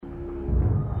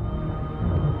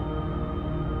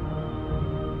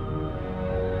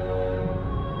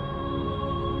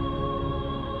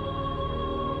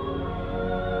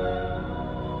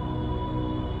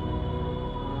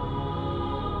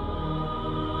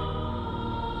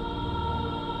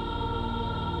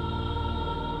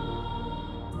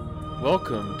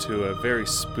Welcome to a very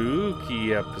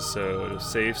spooky episode of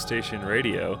Save Station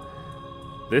Radio.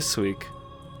 This week,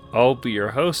 I'll be your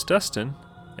host, Dustin,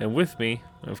 and with me,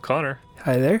 I have Connor.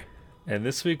 Hi there. And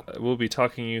this week, we'll be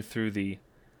talking you through the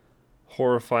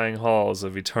horrifying halls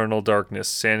of eternal darkness,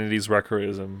 Sanity's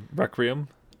Requiem. Requiem?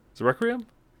 Is it Requiem?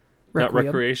 Not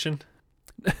Recreation?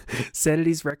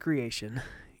 Sanity's Requiem.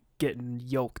 Getting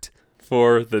yoked.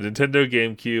 For the Nintendo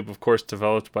GameCube, of course,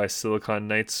 developed by Silicon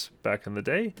Knights back in the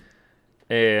day.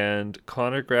 And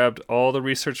Connor grabbed all the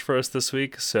research for us this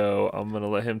week, so I'm going to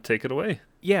let him take it away.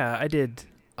 Yeah, I did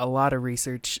a lot of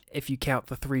research, if you count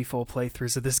the 3 full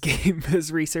playthroughs of this game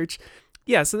as research.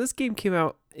 Yeah, so this game came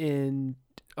out on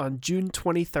June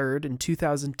 23rd in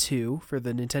 2002 for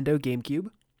the Nintendo GameCube.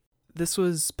 This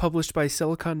was published by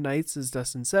Silicon Knights, as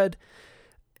Dustin said,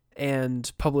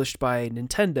 and published by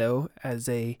Nintendo as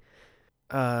a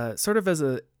sort of as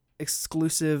a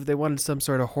exclusive. They wanted some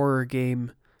sort of horror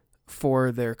game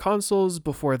for their consoles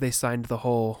before they signed the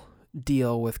whole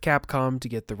deal with Capcom to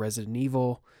get the Resident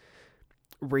Evil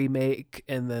remake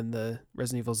and then the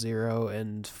Resident Evil 0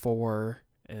 and 4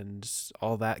 and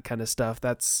all that kind of stuff.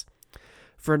 That's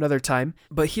for another time.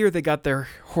 But here they got their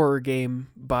horror game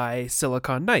by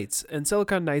Silicon Knights. And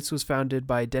Silicon Knights was founded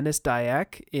by Dennis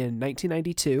Dyack in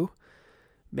 1992,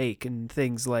 making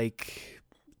things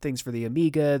for the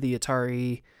Amiga, the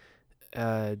Atari,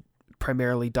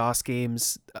 primarily DOS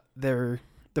games. The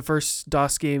first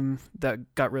DOS game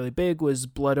that got really big was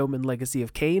Blood Omen Legacy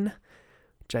of Kain,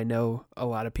 which I know a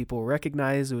lot of people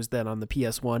recognize. It was then on the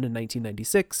PS1 in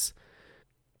 1996.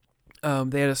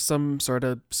 They had some sort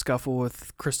of scuffle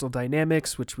with Crystal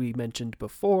Dynamics, which we mentioned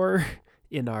before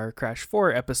in our Crash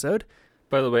 4 episode.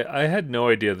 By the way, I had no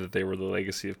idea that they were the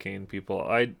Legacy of Kain people.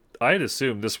 I'd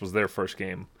assumed this was their first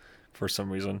game for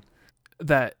some reason.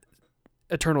 That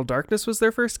Eternal Darkness was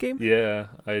their first game? Yeah,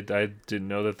 I didn't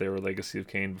know that they were Legacy of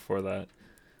Kain before that.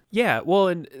 Yeah, well,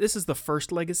 and this is the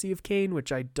first Legacy of Kain,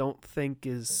 which I don't think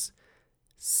is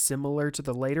similar to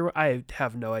the later. I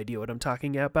have no idea what I'm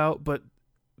talking about, but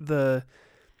the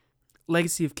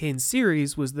Legacy of Kain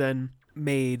series was then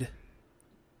made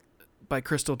by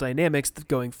Crystal Dynamics.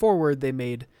 Going forward, they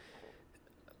made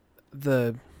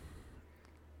the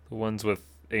ones with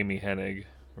Amy Hennig,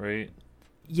 right?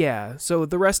 Yeah, so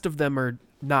the rest of them are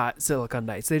not Silicon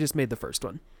Knights. They just made the first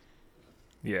one.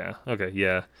 Yeah, okay,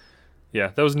 yeah. Yeah,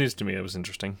 that was news to me. It was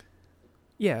interesting.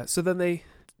 Yeah, so then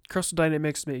Crystal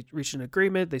Dynamics reached an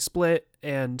agreement, they split,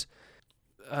 and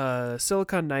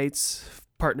Silicon Knights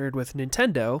partnered with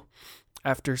Nintendo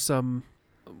after some,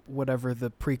 whatever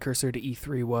the precursor to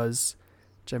E3 was,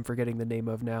 which I'm forgetting the name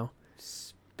of now.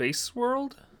 Space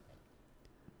World?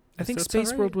 I think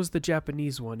Space World was the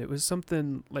Japanese one. It was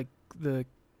something like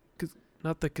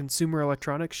not the Consumer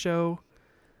Electronics Show.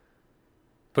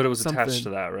 But it was attached to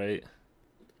that, right?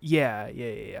 Yeah.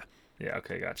 Yeah,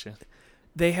 okay, gotcha.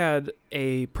 They had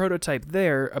a prototype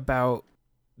there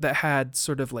that had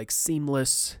sort of like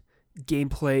seamless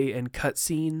gameplay and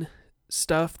cutscene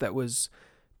stuff that was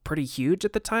pretty huge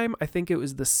at the time. I think it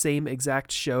was the same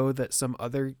exact show that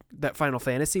that Final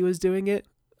Fantasy was doing it,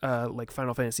 like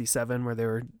Final Fantasy VII, where they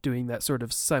were doing that sort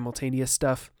of simultaneous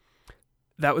stuff.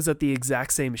 That was at the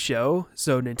exact same show.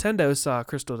 So Nintendo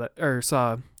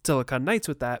saw Silicon Knights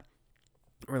with that.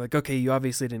 We're like, okay, you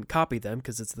obviously didn't copy them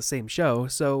because it's the same show.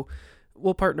 So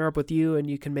we'll partner up with you and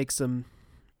you can make some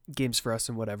games for us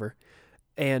and whatever.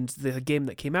 And the game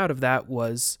that came out of that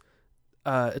was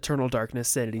Eternal Darkness,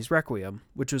 Sanity's Requiem,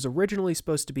 which was originally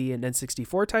supposed to be an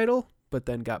N64 title, but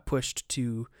then got pushed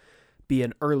to be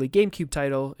an early GameCube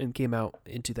title and came out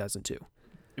in 2002.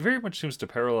 It very much seems to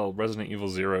parallel Resident Evil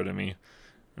 0 to me.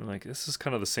 I'm like, this is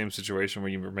kind of the same situation where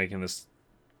you were making this,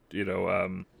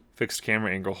 fixed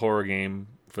camera angle horror game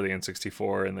for the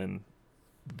N64, and then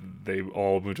they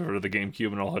all moved over to the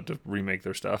GameCube and all had to remake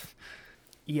their stuff.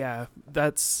 Yeah,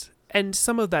 and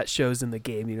some of that shows in the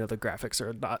game. The graphics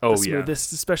are not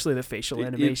smoothest, especially the facial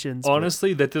animations.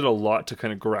 Honestly, that did a lot to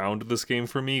kind of ground this game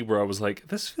for me, where I was like,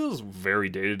 this feels very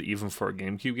dated even for a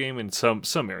GameCube game in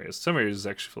some areas. Some areas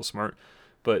actually feel smart.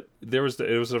 But it was a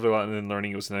lot in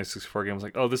learning. It was an N64 game. I was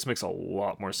like, oh, this makes a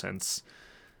lot more sense,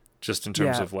 just in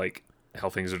terms of like how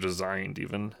things are designed,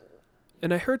 even.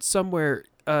 And I heard somewhere,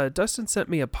 Dustin sent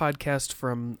me a podcast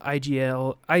from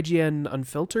IGN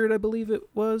Unfiltered, I believe it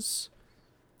was.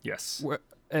 Yes.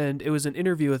 And it was an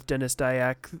interview with Dennis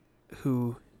Dyack,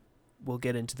 who we'll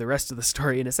get into the rest of the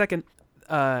story in a second.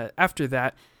 After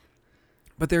that,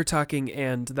 but they're talking,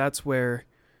 and that's where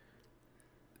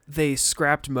they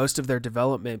scrapped most of their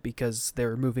development because they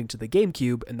were moving to the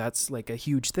GameCube, and that's like a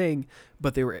huge thing,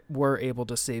 but they were able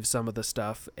to save some of the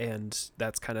stuff, and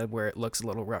that's kind of where it looks a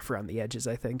little rough around the edges,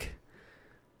 I think.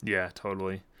 Yeah,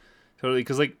 totally. Totally,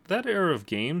 because like that era of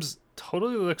games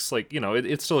totally looks like,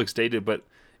 it still looks dated, but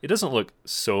it doesn't look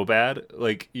so bad.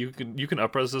 Like you can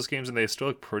upres those games and they still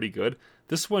look pretty good.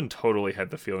 This one totally had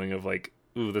the feeling of like,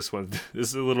 ooh, this one this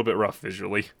is a little bit rough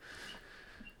visually.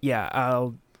 Yeah,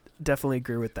 I'll definitely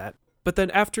agree with that. But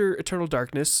then after Eternal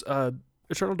Darkness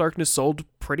sold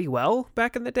pretty well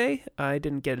back in the day. I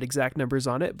didn't get exact numbers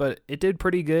on it, but it did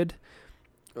pretty good,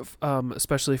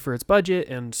 especially for its budget,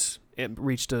 and it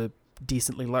reached a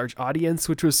decently large audience,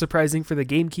 which was surprising for the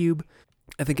GameCube.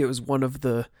 I think it was one of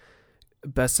the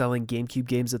best-selling GameCube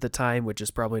games at the time, which is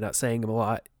probably not saying a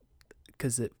lot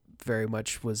because it very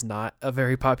much was not a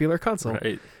very popular console.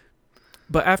 Right.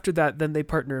 But after that, then they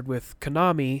partnered with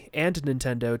Konami and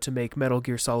Nintendo to make Metal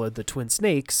Gear Solid: The Twin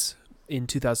Snakes in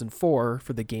 2004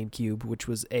 for the GameCube, which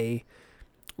was a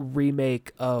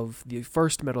remake of the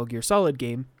first Metal Gear Solid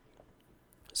game.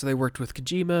 So they worked with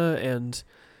Kojima and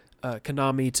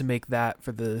Konami to make that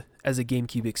as a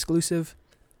GameCube exclusive.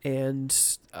 And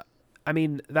I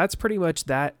mean, that's pretty much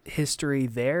that history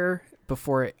there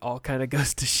before it all kind of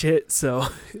goes to shit. So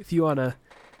if you want to...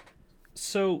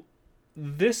 So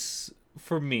this,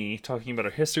 for me, talking about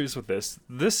our histories with this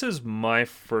is my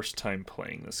first time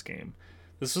playing this game.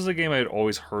 This was a game I had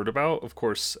always heard about. Of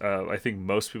course, I think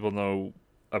most people know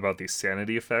about these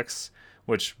sanity effects,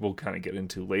 which we'll kind of get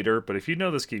into later. But if you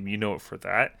know this game, you know it for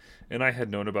that. And I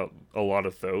had known about a lot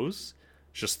of those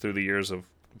just through the years of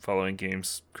following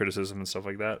games criticism and stuff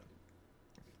like that.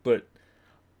 But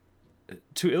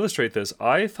to illustrate this,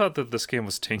 I thought that this game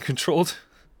was tank controlled.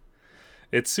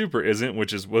 It super isn't,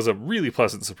 which was a really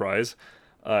pleasant surprise.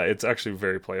 It's actually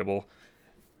very playable.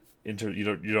 You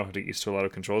don't have to get used to a lot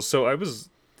of controls. So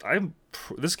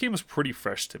this game was pretty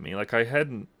fresh to me. Like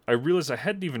I realized I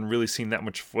hadn't even really seen that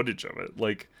much footage of it.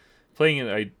 Like playing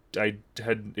it,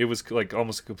 it was like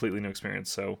almost a completely new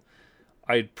experience. So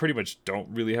I pretty much don't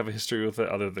really have a history with it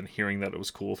other than hearing that it was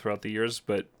cool throughout the years.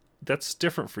 But that's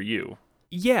different for you.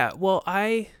 Yeah, well,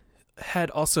 I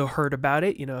had also heard about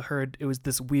it. Heard it was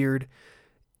this weird,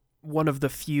 one of the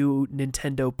few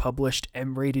Nintendo published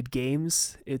M-rated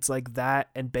games. It's like that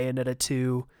and Bayonetta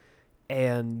 2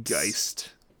 and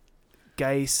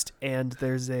Geist, and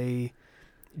there's a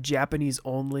Japanese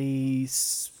only.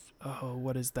 Oh,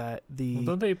 what is that?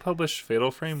 Don't they publish Fatal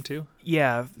Frame too?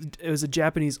 Yeah, it was a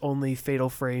Japanese only Fatal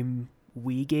Frame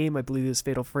Wii game. I believe it was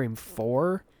Fatal Frame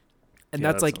 4, and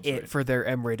that's like it right for their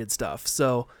M-rated stuff.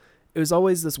 So it was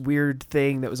always this weird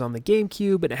thing that was on the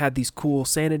GameCube, and it had these cool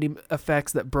sanity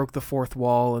effects that broke the fourth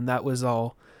wall, and that was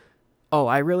all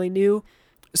I really knew.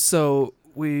 So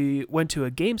we went to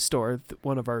a game store,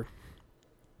 one of our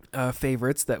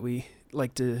favorites that we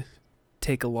like to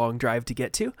take a long drive to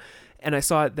get to, and I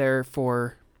saw it there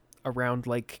for around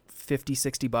like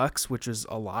 $50-$60, which is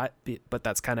a lot, but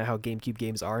that's kind of how GameCube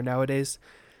games are nowadays.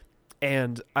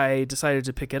 And I decided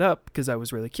to pick it up because I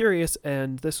was really curious,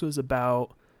 and this was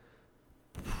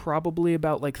probably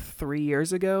about like 3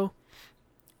 years ago,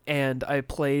 and I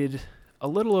played a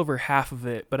little over half of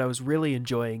it, but I was really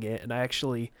enjoying it, and I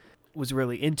actually was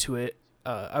really into it.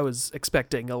 I was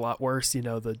expecting a lot worse,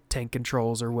 the tank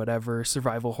controls or whatever,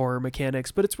 survival horror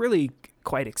mechanics, but it's really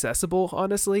quite accessible,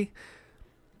 honestly.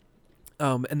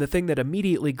 And the thing that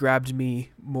immediately grabbed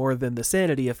me more than the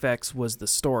sanity effects was the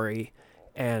story,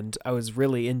 and I was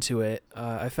really into it.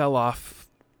 I fell off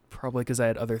probably because I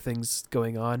had other things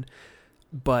going on,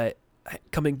 but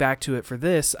coming back to it for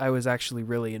this, I was actually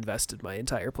really invested my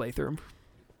entire playthrough.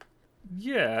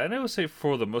 Yeah, and I would say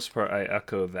for the most part, I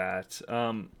echo that.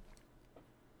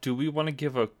 Do we want to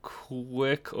give a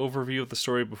quick overview of the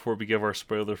story before we give our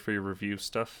spoiler-free review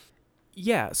stuff?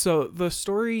 Yeah, so the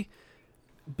story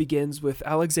begins with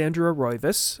Alexandra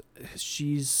Roivas.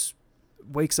 She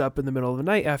wakes up in the middle of the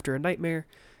night after a nightmare,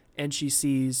 and she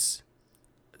sees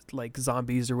like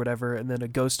zombies or whatever, and then a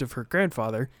ghost of her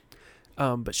grandfather.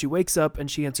 But she wakes up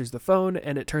and she answers the phone,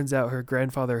 and it turns out her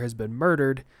grandfather has been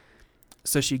murdered.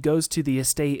 So she goes to the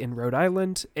estate in Rhode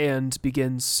Island and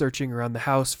begins searching around the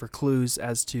house for clues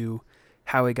as to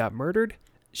how he got murdered.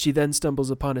 She then stumbles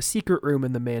upon a secret room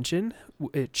in the mansion,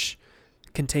 which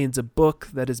contains a book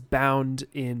that is bound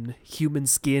in human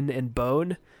skin and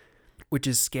bone, which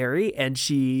is scary, and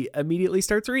she immediately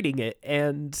starts reading it.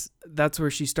 And that's where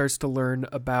she starts to learn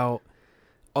about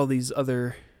all these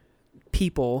other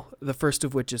people, the first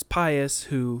of which is Pius,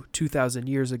 who 2,000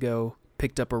 years ago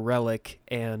picked up a relic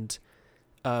and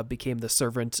became the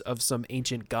servant of some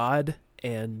ancient god,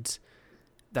 and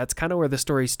that's kind of where the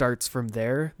story starts from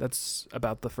there. That's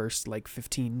about the first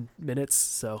 15 minutes.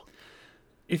 So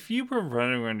if you were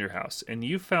running around your house and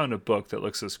you found a book that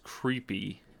looks as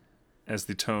creepy as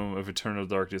the Tome of Eternal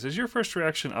Darkness. Is your first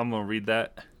reaction, I'm going to read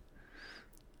that?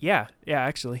 Yeah,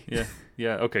 actually.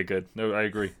 Yeah, okay, good. No, I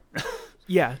agree.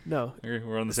 Yeah, no.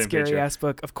 We're on the same page. Scary ass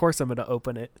book. Of course I'm going to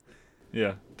open it.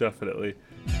 Yeah, definitely.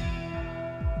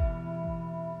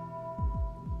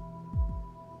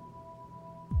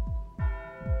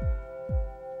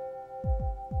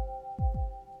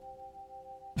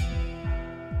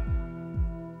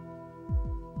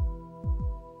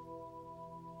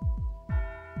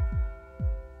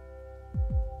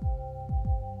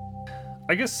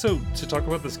 I guess so. To talk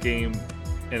about this game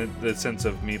in the sense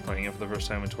of me playing it for the first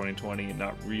time in 2020 and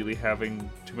not really having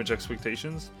too much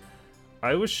expectations,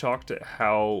 I was shocked at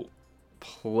how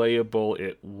playable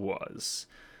it was.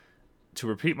 To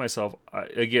repeat myself,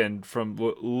 again, from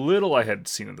what little I had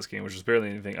seen in this game, which was barely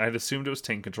anything, I had assumed it was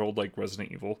tank controlled like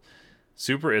Resident Evil.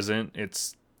 Super isn't.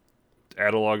 It's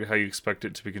analog how you expect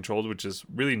it to be controlled, which is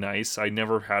really nice. I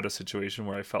never had a situation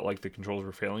where I felt like the controls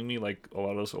were failing me like a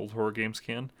lot of those old horror games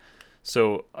can.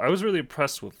 So I was really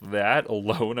impressed with that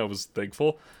alone. I was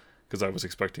thankful because I was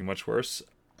expecting much worse.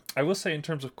 I will say in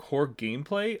terms of core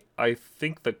gameplay, I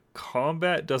think the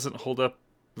combat doesn't hold up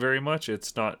very much.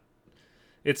 It's not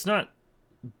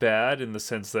bad in the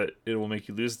sense that it will make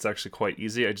you lose. It's actually quite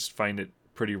easy. I just find it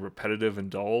pretty repetitive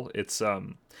and dull. It's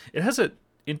it has a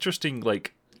interesting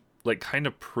like kind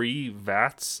of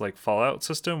pre-VATS like Fallout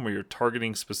system where you're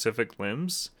targeting specific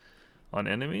limbs on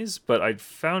enemies, but I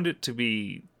found it to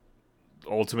be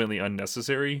ultimately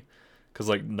unnecessary because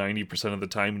like 90% of the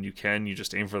time when you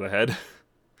just aim for the head.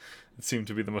 It seemed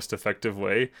to be the most effective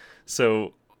way.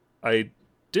 So I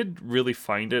did really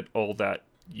find it all that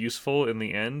useful in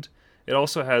the end. It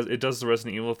does the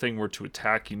Resident Evil thing where to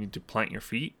attack you need to plant your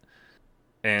feet,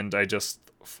 and I just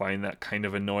find that kind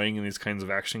of annoying in these kinds of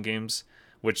action games,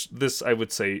 which this I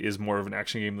would say is more of an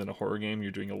action game than a horror game.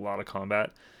 You're doing a lot of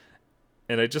combat.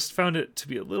 And I just found it to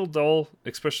be a little dull,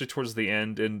 especially towards the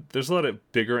end. And there's a lot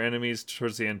of bigger enemies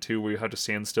towards the end too, where you have to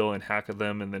stand still and hack at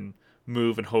them and then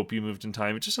move and hope you moved in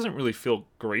time. It just doesn't really feel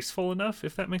graceful enough,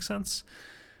 if that makes sense,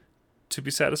 to be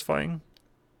satisfying.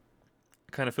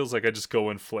 It kind of feels like I just go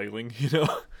in flailing, you know?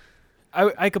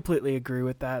 I completely agree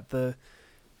with that. The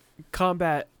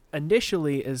combat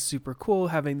initially is super cool,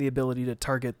 having the ability to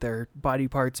target their body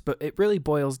parts, but it really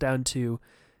boils down to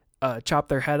chop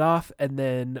their head off and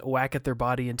then whack at their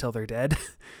body until they're dead.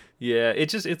 Yeah,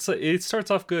 it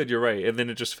starts off good, you're right, and then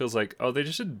it just feels like, oh, they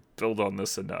just didn't build on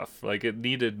this enough. Like, it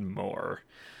needed more.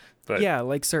 But yeah,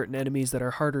 like certain enemies that are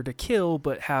harder to kill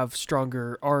but have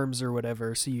stronger arms or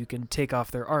whatever, so you can take off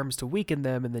their arms to weaken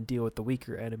them and then deal with the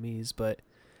weaker enemies. But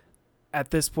at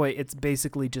this point, it's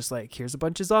basically just like, here's a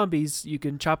bunch of zombies, you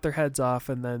can chop their heads off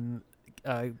and then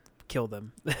kill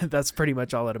them. That's pretty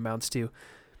much all it amounts to.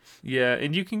 yeah,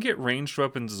 and you can get ranged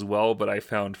weapons as well, but I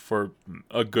found for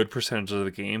a good percentage of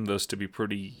the game those to be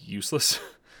pretty useless.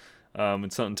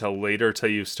 It's not until later, till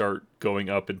you start going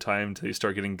up in time, till you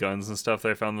start getting guns and stuff,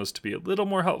 that I found those to be a little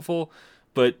more helpful.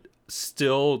 But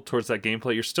still, towards that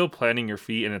gameplay, you're still planting your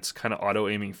feet, and it's kind of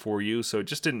auto-aiming for you, so it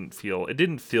didn't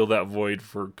feel that void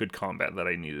for good combat that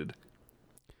I needed.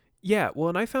 Yeah, well,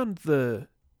 and I found the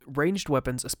ranged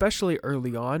weapons, especially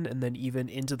early on, and then even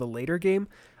into the later game,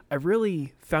 I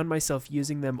really found myself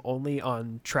using them only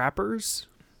on trappers,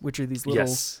 which are these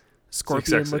little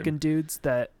scorpion-looking dudes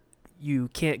that you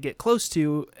can't get close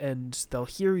to, and they'll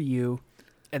hear you,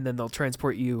 and then they'll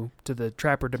transport you to the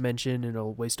trapper dimension, and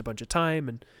it'll waste a bunch of time,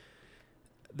 and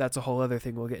that's a whole other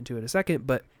thing we'll get into in a second.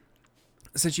 But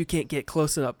since you can't get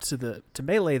close enough to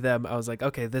melee them, I was like,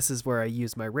 okay, this is where I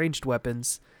use my ranged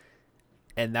weapons,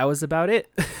 and that was about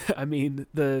it. I mean,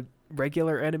 the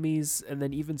regular enemies and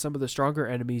then even some of the stronger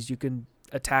enemies, you can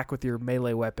attack with your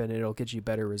melee weapon and it'll get you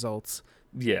better results.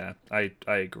 Yeah, I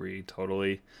agree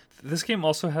totally. This game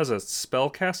also has a spell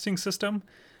casting system,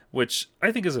 which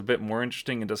I think is a bit more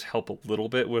interesting and does help a little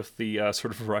bit with the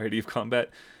sort of variety of combat.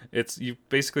 You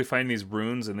basically find these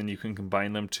runes and then you can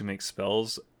combine them to make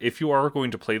spells. If you are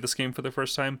going to play this game for the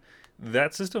first time,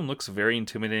 that system looks very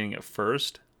intimidating at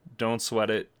first. Don't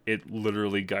sweat it. It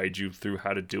literally guides you through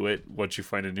how to do it once you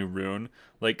find a new rune.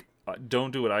 Like,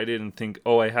 don't do what I did and think,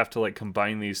 oh, I have to like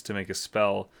combine these to make a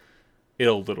spell.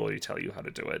 It'll literally tell you how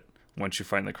to do it once you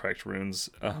find the correct runes.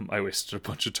 I wasted a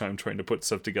bunch of time trying to put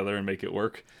stuff together and make it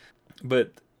work.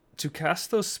 But to cast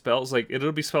those spells, like,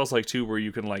 it'll be spells like too, where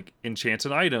you can like enchant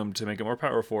an item to make it more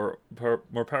powerful,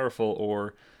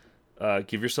 or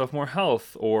give yourself more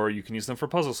health, or you can use them for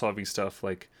puzzle solving stuff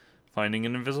like finding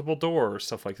an invisible door or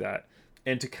stuff like that.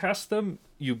 And to cast them,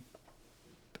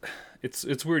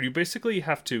 it's weird. You basically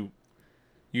have to,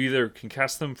 you either can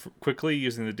cast them quickly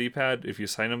using the D-pad if you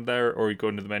assign them there, or you go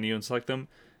into the menu and select them.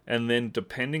 and then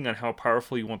depending on how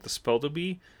powerful you want the spell to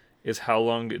be is how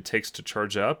long it takes to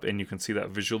charge up, and you can see that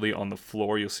visually on the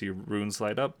floor. You'll see runes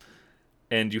light up,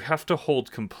 and you have to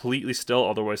hold completely still,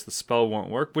 otherwise the spell won't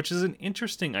work, which is an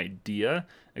interesting idea,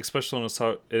 especially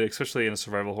in a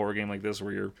survival horror game like this,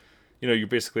 where you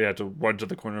basically have to run to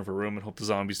the corner of a room and hope the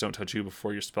zombies don't touch you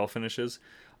before your spell finishes.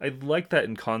 I like that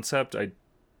in concept. I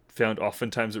found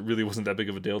oftentimes it really wasn't that big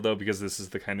of a deal, though, because this is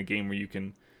the kind of game where you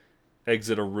can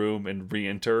exit a room and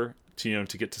re-enter to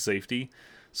get to safety.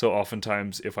 So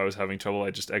oftentimes, if I was having trouble,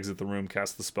 I'd just exit the room,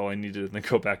 cast the spell I needed, and then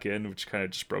go back in, which kind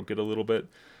of just broke it a little bit.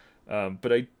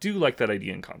 But I do like that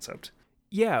idea and concept.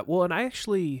 Yeah, well, and I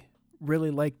actually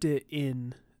really liked it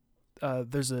in...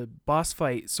 there's a boss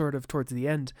fight sort of towards the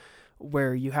end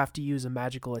where you have to use a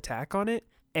magical attack on it.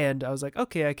 And I was like,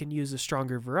 okay, I can use a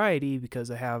stronger variety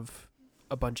because I have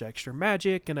a bunch of extra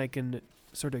magic and I can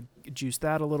sort of juice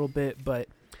that a little bit. But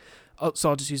so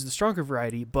I'll just use the stronger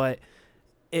variety. But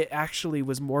it actually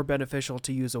was more beneficial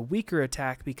to use a weaker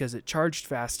attack because it charged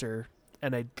faster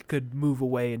and I could move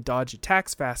away and dodge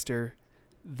attacks faster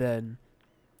than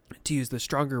to use the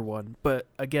stronger one. But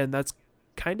again, that's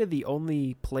kind of the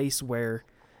only place where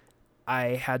I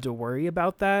had to worry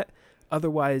about that.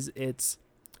 Otherwise, it's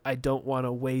I don't want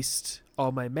to waste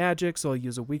all my magic, so I'll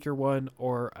use a weaker one,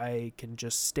 or I can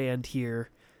just stand here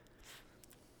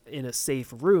in a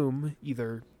safe room,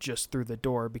 either just through the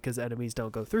door because enemies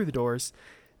don't go through the doors,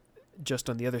 just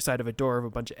on the other side of a door of a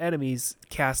bunch of enemies,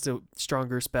 cast a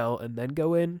stronger spell, and then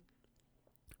go in.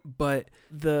 But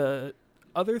the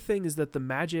other thing is that the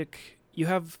magic, you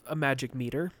have a magic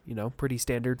meter, pretty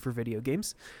standard for video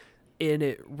games, and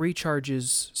it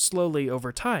recharges slowly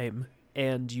over time,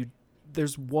 and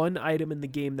there's one item in the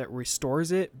game that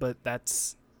restores it, but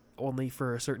that's only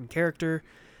for a certain character,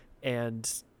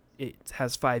 and it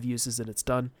has 5 uses and it's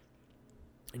done.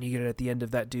 And you get it at the end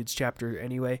of that dude's chapter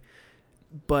anyway.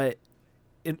 But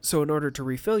so in order to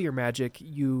refill your magic,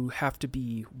 you have to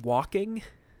be walking.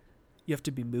 You have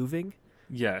to be moving.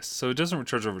 Yes, so it doesn't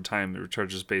recharge over time. It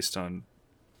recharges based on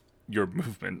your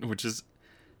movement, which is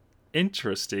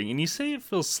interesting. And you say it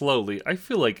feels slowly. I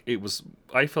feel like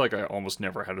I almost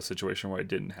never had a situation where I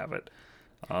didn't have it.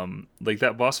 Like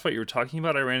that boss fight you were talking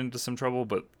about, I ran into some trouble,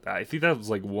 but I think that was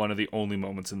like one of the only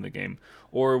moments in the game.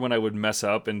 Or when I would mess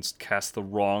up and cast the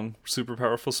wrong super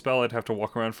powerful spell, I'd have to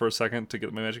walk around for a second to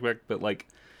get my magic back. But like,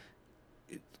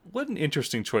 what an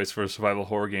interesting choice for a survival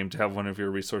horror game to have one of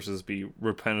your resources be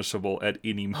replenishable at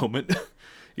any moment.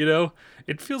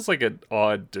 It feels like an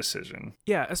odd decision.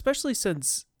 Yeah, especially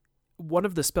since one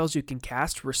of the spells you can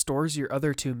cast restores your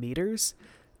other 2 meters.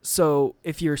 So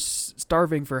if you're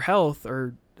starving for health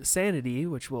or sanity,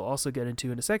 which we'll also get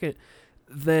into in a second,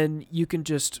 then you can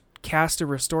just cast a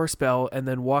restore spell and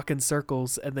then walk in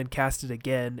circles and then cast it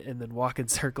again and then walk in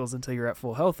circles until you're at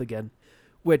full health again,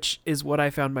 which is what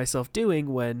I found myself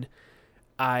doing when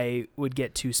I would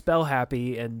get too spell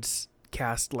happy and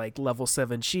cast like level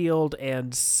 7 shield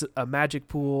and a magic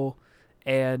pool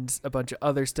and a bunch of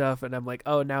other stuff. And I'm like,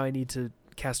 oh, now I need to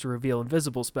cast a reveal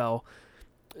invisible spell.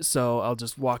 So I'll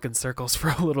just walk in circles for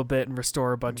a little bit and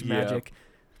restore a bunch of magic,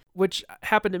 which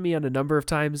happened to me on a number of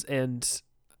times. And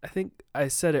I think I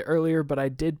said it earlier, but I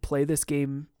did play this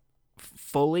game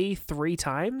fully 3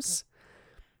 times.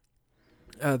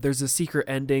 There's a secret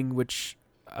ending, which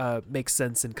makes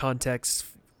sense in context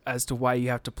as to why you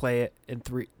have to play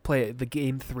the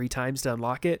game 3 times to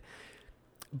unlock it.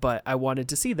 But I wanted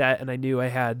to see that, and I knew I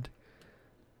had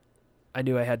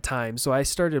time, so I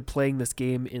started playing this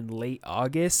game in late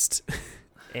August,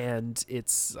 and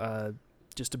it's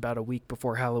just about a week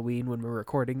before Halloween when we're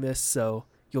recording this, so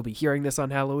you'll be hearing this on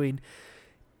Halloween.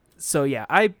 So yeah,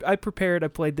 I prepared. I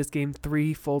played this game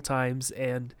 3 full times,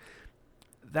 and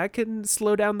that can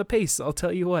slow down the pace, I'll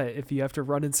tell you what, if you have to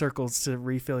run in circles to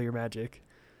refill your magic.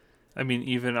 I mean,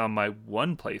 even on my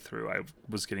one playthrough, I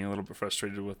was getting a little bit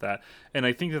frustrated with that, and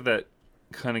I think that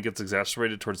kind of gets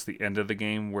exacerbated towards the end of the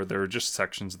game, where there are just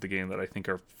sections of the game that I think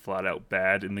are flat out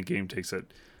bad, and the game takes a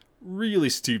really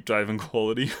steep dive in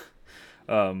quality.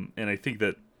 And I think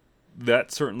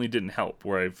that certainly didn't help,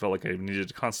 where I felt like I needed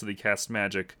to constantly cast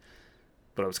magic,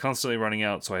 but I was constantly running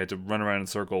out, so I had to run around in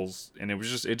circles, and it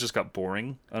just got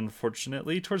boring,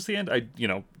 unfortunately, towards the end.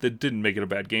 That didn't make it a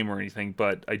bad game or anything,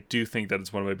 but I do think that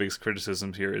it's one of my biggest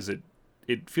criticisms here, is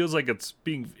it feels like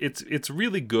it's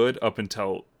really good up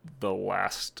until the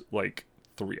last like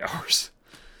 3 hours,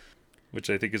 which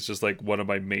I think is just like one of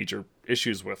my major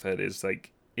issues with it, is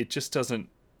like it doesn't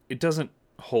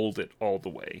hold it all the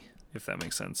way, if that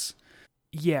makes sense.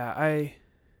 Yeah, I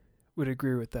would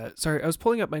agree with that. Sorry, I was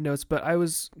pulling up my notes, but I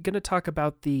was going to talk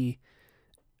about the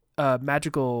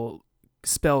magical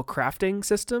spell crafting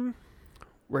system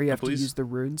where you have to Please? use the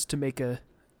runes to make a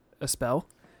spell.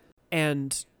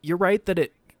 And you're right that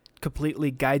it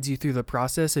completely guides you through the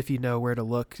process. If you know where to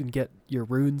look and get your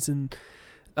runes and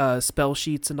spell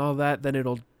sheets and all that, then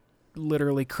it'll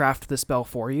literally craft the spell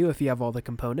for you if you have all the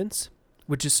components,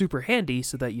 which is super handy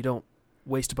so that you don't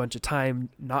waste a bunch of time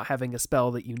not having a spell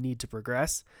that you need to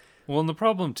progress. Well, and the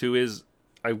problem too is,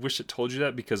 I wish it told you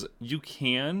that, because you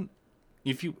can,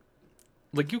 if you,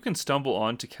 like, you can stumble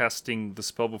on to casting the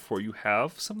spell before you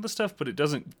have some of the stuff, but it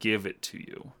doesn't give it to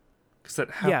you. Because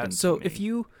that happens. Yeah, so to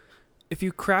me. if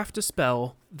you craft a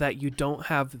spell that you don't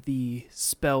have the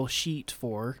spell sheet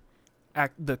for,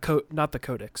 not the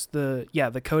codex,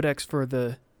 the codex for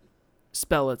the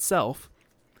spell itself,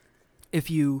 if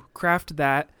you craft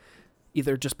that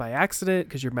either just by accident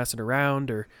because you're messing around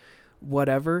or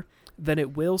whatever, then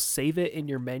it will save it in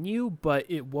your menu, but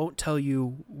it won't tell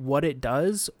you what it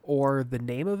does or the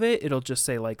name of it. It'll just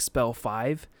say like spell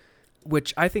 5,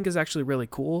 which I think is actually really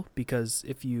cool, because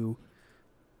if you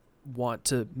want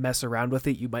to mess around with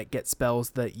it, you might get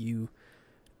spells that you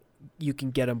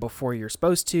can get them before you're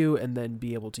supposed to and then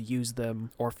be able to use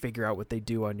them or figure out what they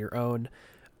do on your own.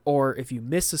 Or if you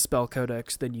miss a spell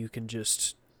codex, then you can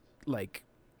just like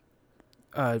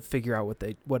figure out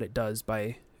what it does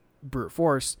by brute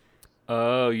force.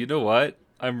 Oh, you know what?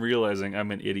 I'm realizing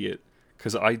I'm an idiot,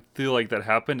 because I feel like that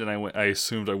happened and I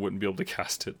assumed I wouldn't be able to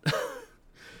cast it.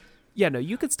 Yeah, no,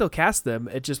 you could still cast them.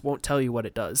 It just won't tell you what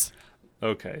it does.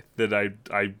 Okay, then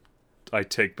I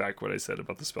take back what I said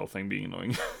about the spell thing being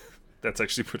annoying. That's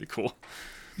actually pretty cool.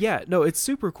 Yeah, no, it's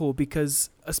super cool, because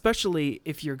especially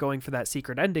if you're going for that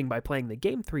secret ending by playing the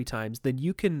game 3 times, then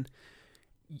you can,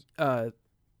 the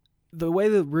way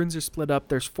the runes are split up,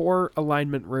 there's 4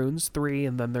 alignment runes, 3,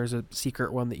 and then there's a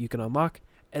secret one that you can unlock.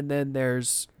 And then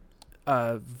there's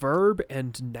verb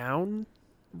and noun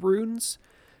runes.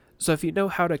 So if you know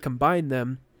how to combine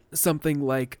them, something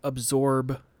like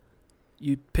absorb,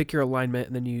 you pick your alignment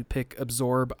and then you pick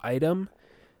absorb item,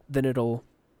 then it'll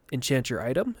enchant your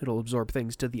item. It'll absorb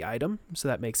things to the item, so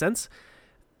that makes sense.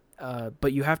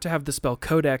 But you have to have the spell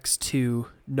codex to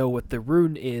know what the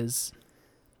rune is,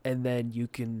 and then you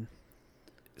can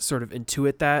sort of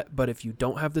intuit that. But if you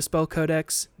don't have the spell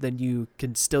codex, then you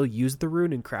can still use the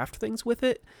rune and craft things with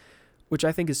it, which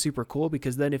I think is super cool,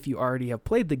 because then if you already have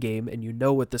played the game and you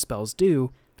know what the spells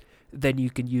do, then you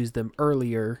can use them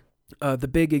earlier. The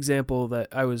big example that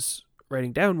I was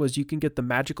writing down was you can get the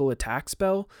magical attack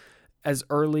spell as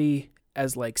early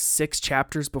as like 6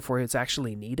 chapters before it's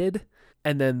actually needed.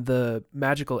 And then the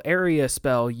magical area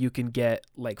spell you can get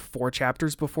like 4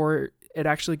 chapters before it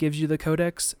actually gives you the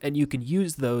codex. And you can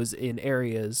use those in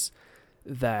areas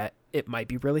that it might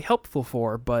be really helpful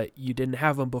for, but you didn't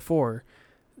have them before.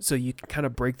 So you can kind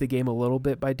of break the game a little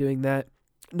bit by doing that.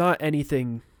 Not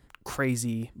anything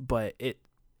crazy, but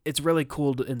it's really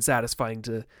cool and satisfying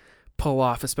to pull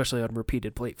off, especially on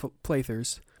repeated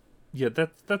playthroughs. Yeah,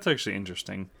 that's actually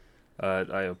interesting.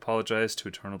 I apologize to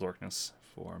Eternal Darkness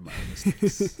for my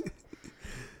mistakes.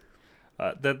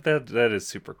 That is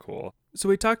super cool. So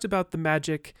we talked about the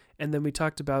magic, and then we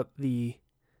talked about the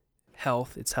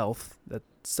health. It's health. That's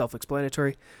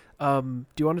self-explanatory. Do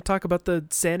you want to talk about the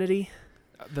sanity,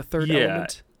 the third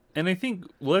element? And I think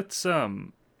let's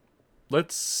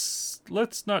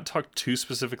not talk too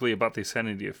specifically about the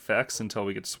sanity effects until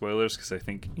we get to spoilers, because I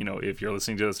think, if you're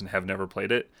listening to this and have never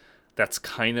played it, that's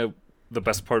kind of the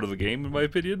best part of the game, in my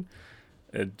opinion.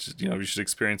 And you should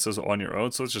experience those on your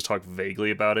own. So let's just talk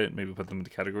vaguely about it, maybe put them into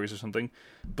categories or something.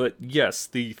 But yes,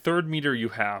 the third meter you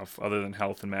have, other than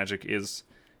health and magic, is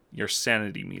your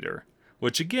sanity meter,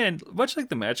 which again, much like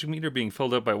the magic meter being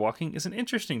filled up by walking, is an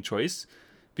interesting choice,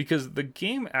 because the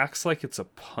game acts like it's a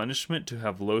punishment to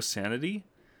have low sanity,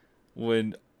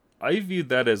 when I viewed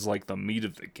that as like the meat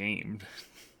of the game,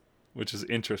 which is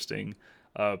interesting.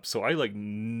 So I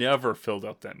never filled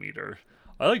up that meter.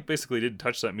 I basically didn't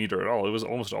touch that meter at all. It was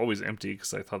almost always empty,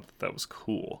 because I thought that was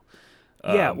cool.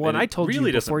 Yeah, well, and I told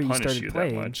really you before you doesn't punish started you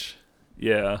playing. that much.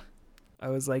 Yeah. I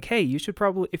was like, hey, you should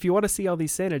probably, if you want to see all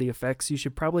these sanity effects, you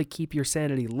should probably keep your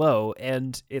sanity low.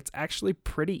 And it's actually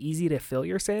pretty easy to fill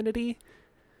your sanity,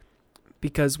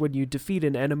 because when you defeat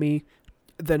an enemy,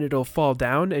 then it'll fall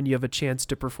down and you have a chance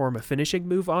to perform a finishing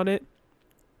move on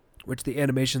which the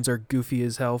animations are goofy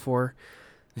as hell for.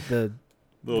 The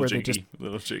little where jiggy.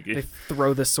 they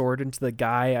throw the sword into the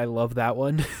guy. I love that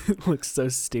one. It looks so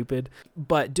stupid.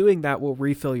 But doing that will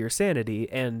refill your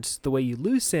sanity, and the way you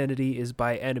lose sanity is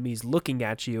by enemies looking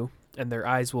at you, and their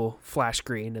eyes will flash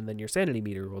green, and then your sanity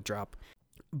meter will drop.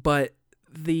 But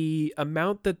the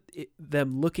amount that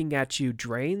them looking at you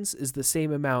drains is the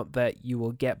same amount that you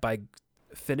will get by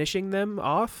finishing them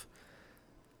off.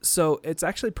 So it's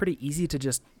actually pretty easy to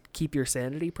just keep your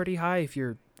sanity pretty high if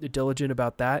you're diligent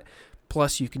about that.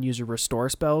 Plus, you can use a restore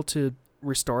spell to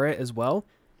restore it as well.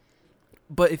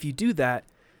 But if you do that,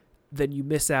 then you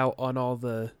miss out on all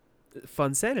the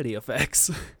fun sanity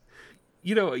effects.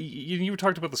 You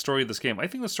talked about the story of this game. I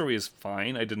think the story is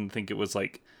fine. I didn't think it was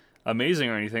like amazing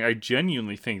or anything. I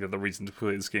genuinely think that the reason to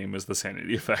play this game is the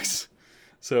sanity effects.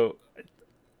 So,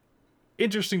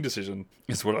 interesting decision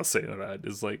is what I'll say to that.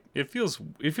 Is like it feels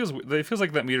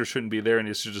like that meter shouldn't be there, and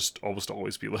it should just almost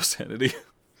always be low sanity.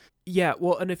 Yeah,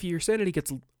 well, and if your sanity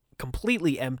gets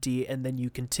completely empty and then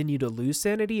you continue to lose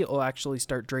sanity, it'll actually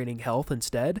start draining health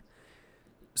instead.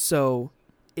 So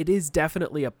it is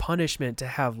definitely a punishment to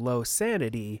have low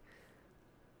sanity,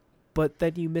 but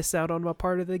then you miss out on a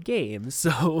part of the game.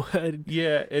 So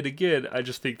yeah, and again, I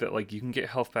just think that like you can get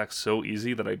health back so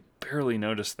easy that I barely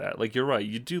noticed that. Like you're right,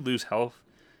 you do lose health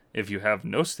if you have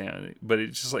no sanity, but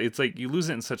it's like you lose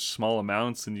it in such small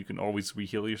amounts, and you can always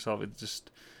re-heal yourself.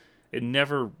 It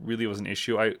never really was an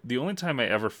issue. The only time I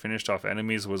ever finished off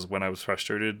enemies was when I was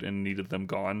frustrated and needed them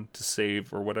gone to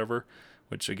save or whatever,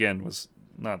 which again was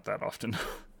not that often.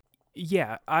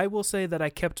 Yeah, I will say that I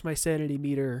kept my sanity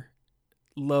meter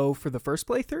low for the first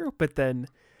playthrough, but then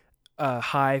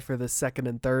high for the second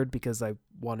and third because I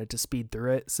wanted to speed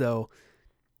through it. So,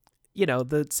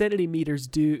 the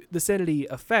sanity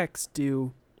effects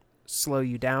do slow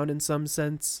you down in some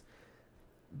sense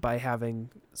by having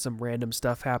some random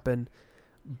stuff happen.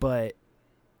 But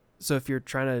so if you're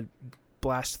trying to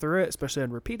blast through it, especially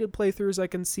on repeated playthroughs, I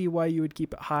can see why you would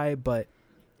keep it high. But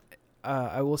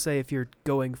I will say if you're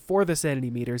going for the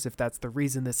sanity meters, if that's the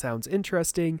reason this sounds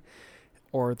interesting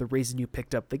or the reason you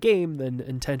picked up the game, then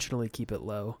intentionally keep it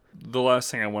low. The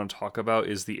last thing I want to talk about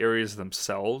is the areas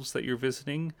themselves that you're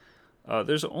visiting.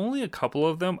 There's only a couple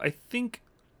of them. I think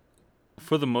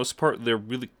for the most part, they're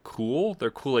really cool.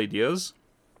 They're cool ideas.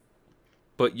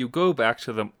 But you go back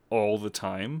to them all the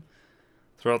time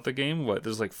throughout the game.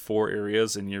 There's like 4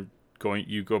 areas, and you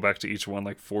go back to each one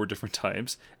like 4 different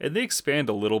times, and they expand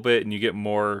a little bit, and you get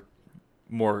more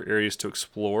areas to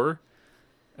explore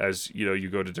as you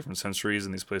go to different centuries,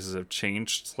 and these places have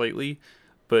changed slightly.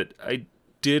 But I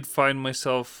did find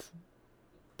myself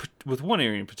with one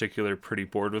area in particular pretty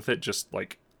bored with it. Just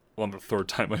like on the 3rd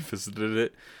time I visited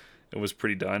it, it was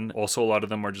pretty done. Also, a lot of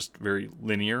them are just very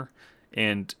linear.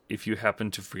 And if you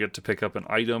happen to forget to pick up an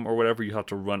item or whatever, you have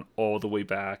to run all the way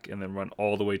back and then run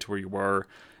all the way to where you were.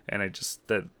 And I just,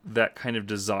 that kind of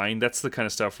design, that's the kind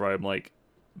of stuff where I'm like,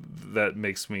 that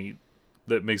makes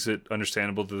it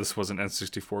understandable that this was an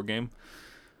N64 game.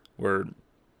 Where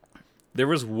there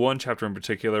was one chapter in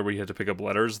particular where you had to pick up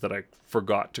letters that I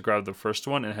forgot to grab the first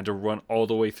one and had to run all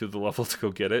the way through the level to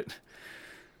go get it.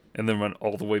 And then run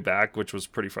all the way back, which was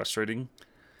pretty frustrating.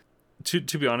 To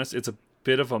be honest, it's a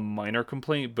bit of a minor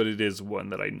complaint, but it is one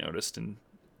that I noticed and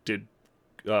did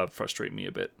frustrate me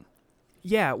a bit.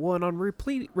 Yeah, well, and on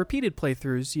repeated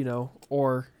playthroughs,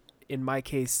 or in my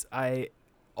case, I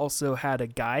also had a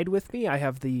guide with me. I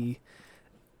have the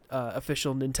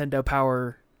official Nintendo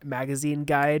Power magazine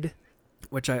guide,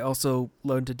 which I also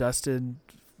loaned to Dustin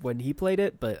when he played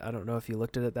it, but I don't know if you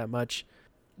looked at it that much.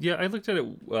 Yeah, I looked at it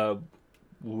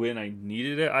when I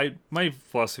needed it. My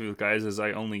philosophy with guides is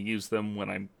I only use them when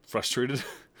I'm frustrated.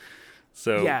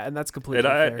 So yeah, and that's completely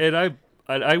fair.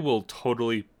 And I will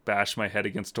totally bash my head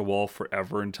against a wall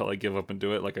forever until I give up and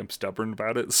do it. Like, I'm stubborn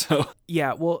about it. So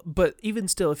yeah, well, but even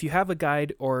still, if you have a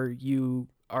guide or you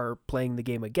are playing the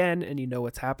game again and you know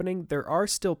what's happening, there are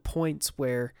still points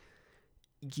where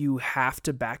you have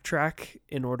to backtrack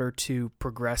in order to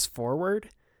progress forward.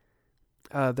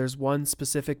 There's one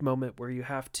specific moment where you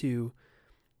have to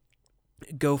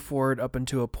go forward up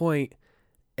into a point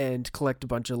and collect a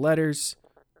bunch of letters,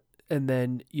 and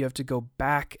then you have to go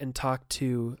back and talk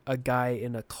to a guy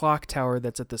in a clock tower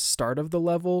that's at the start of the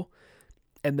level,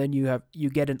 and then you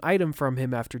get an item from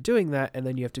him after doing that, and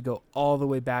then you have to go all the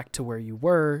way back to where you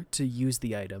were to use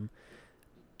the item.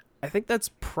 I think that's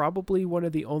probably one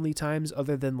of the only times,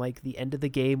 other than like the end of the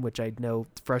game, which I know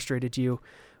frustrated you,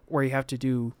 where you have to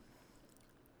do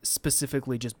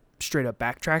specifically just straight up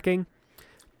backtracking.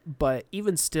 But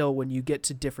even still, when you get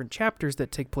to different chapters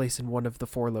that take place in one of the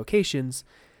 4 locations,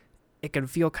 it can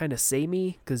feel kind of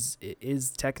samey because it is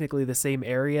technically the same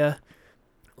area.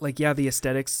 Like, yeah, the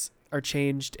aesthetics are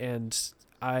changed, and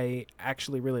I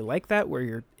actually really like that, where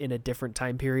you're in a different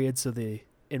time period, so the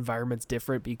environment's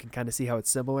different, but you can kind of see how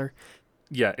it's similar.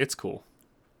 Yeah, it's cool.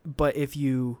 But if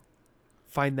you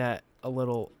find that a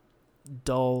little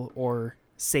dull or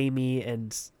samey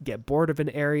and get bored of an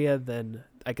area, then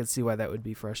I can see why that would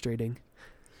be frustrating.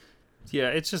 Yeah,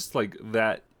 it's just like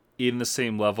that in the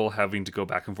same level, having to go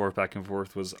back and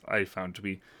forth was, I found to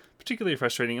be particularly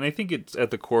frustrating. And I think it's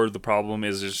at the core of the problem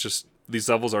is it's just these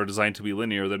levels are designed to be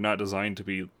linear. They're not designed to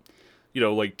be,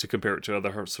 like to compare it to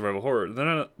other survival horror. They're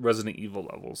not Resident Evil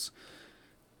levels.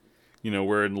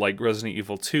 Where in like Resident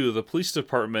Evil 2, the police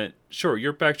department, sure,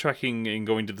 you're backtracking and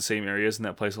going to the same areas in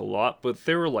that place a lot, but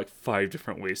there were like 5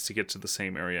 different ways to get to the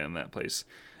same area in that place.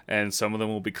 And some of them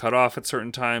will be cut off at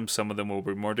certain times, some of them will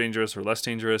be more dangerous or less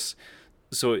dangerous.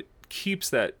 So it keeps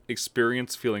that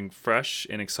experience feeling fresh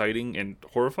and exciting and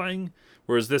horrifying.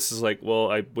 Whereas this is like,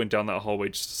 well, I went down that hallway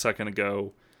just a second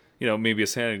ago. Maybe a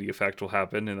sanity effect will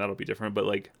happen and that'll be different, but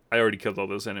like I already killed all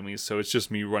those enemies, so it's just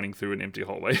me running through an empty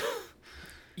hallway.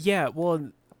 Yeah,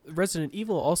 well, Resident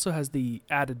Evil also has the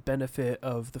added benefit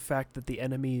of the fact that the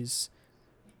enemies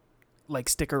like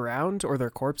stick around, or their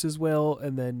corpses will,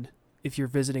 and then if you're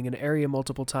visiting an area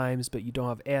multiple times but you don't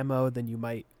have ammo, then you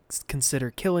might consider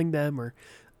killing them or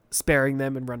sparing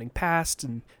them and running past.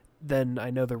 And then I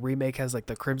know the remake has like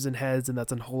the Crimson Heads, and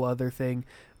that's a whole other thing.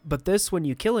 But this, when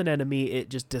you kill an enemy, it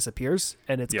just disappears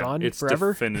and it's gone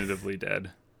forever. It's definitively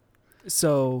dead.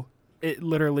 So it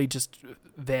literally just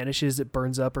vanishes, it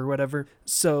burns up or whatever.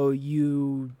 So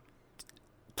you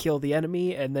kill the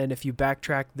enemy, and then if you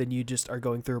backtrack, then you just are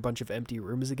going through a bunch of empty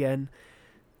rooms again.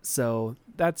 So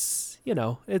that's,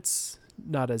 it's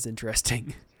not as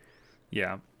interesting.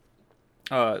 Yeah.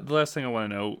 The last thing I want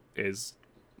to know is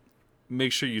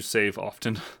make sure you save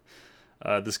often.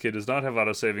 This game does not have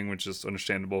autosaving, which is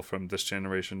understandable from this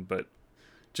generation, but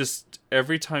just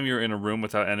every time you're in a room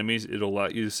without enemies, it'll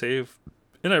let you save.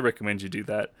 And I recommend you do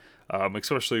that,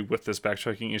 especially with this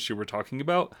backtracking issue we're talking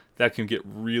about. That can get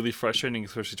really frustrating,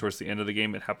 especially towards the end of the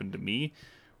game. It happened to me,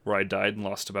 where I died and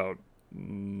lost about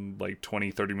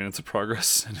 20-30 minutes of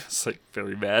progress, and it's like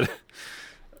very bad.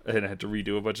 And I had to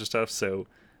redo a bunch of stuff, so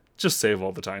just save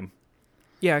all the time.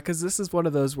 Yeah, because this is one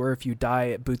of those where if you die,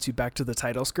 it boots you back to the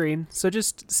title screen. So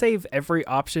just save every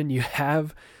option you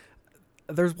have.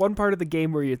 There's one part of the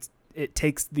game where it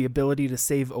takes the ability to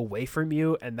save away from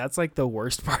you, and that's like the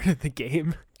worst part of the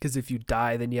game, because if you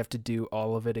die, then you have to do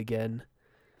all of it again.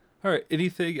 All right,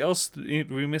 anything else?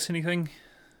 Did we miss anything?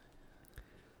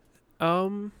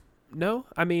 No.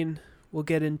 I mean, we'll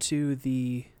get into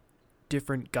the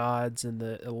different gods and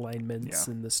the alignments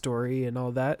and the story and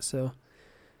all that. So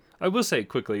I will say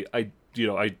quickly, I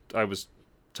was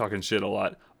talking shit a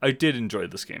lot. I did enjoy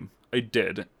this game. I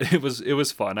did. It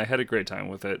was fun. I had a great time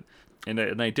with it.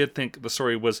 And I did think the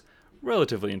story was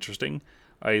relatively interesting.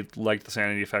 I liked the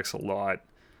sanity effects a lot.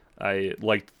 I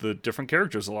liked the different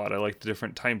characters a lot. I liked the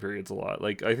different time periods a lot.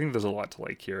 Like, I think there's a lot to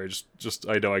like here.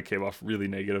 I know I came off really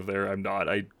negative there. I'm not.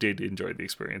 I did enjoy the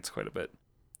experience quite a bit.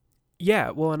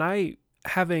 Yeah, well, and I,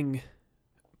 having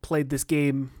played this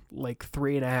game like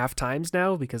 3.5 times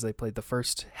now, because I played the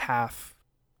first half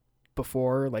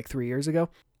before like 3 years ago,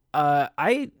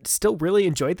 I still really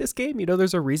enjoyed this game.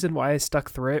 There's a reason why I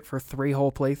stuck through it for 3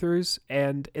 whole playthroughs,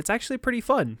 and it's actually pretty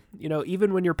fun.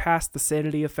 Even when you're past the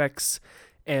sanity effects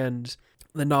and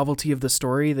the novelty of the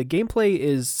story, the gameplay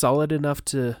is solid enough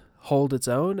to hold its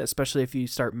own, especially if you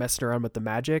start messing around with the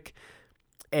magic.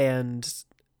 And,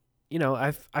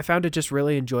 I found it just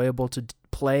really enjoyable to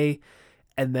play,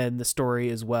 and then the story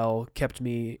as well kept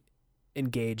me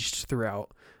engaged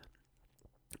throughout.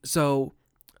 So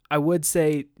I would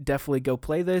say definitely go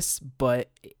play this, but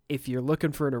if you're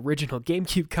looking for an original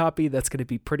GameCube copy, that's going to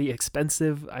be pretty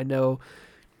expensive. I know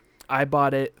I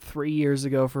bought it 3 years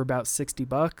ago for about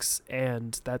 $60,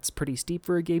 and that's pretty steep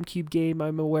for a GameCube game,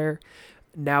 I'm aware.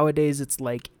 Nowadays, it's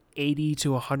like $80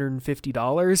 to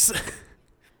 $150.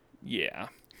 Yeah.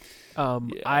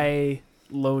 I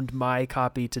loaned my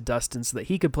copy to Dustin so that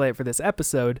he could play it for this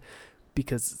episode,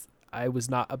 because I was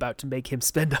not about to make him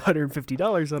spend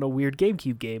 $150 on a weird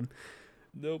GameCube game.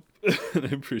 Nope. I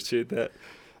appreciate that.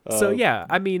 So yeah,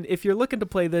 I mean, if you're looking to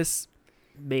play this,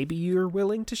 maybe you're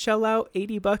willing to shell out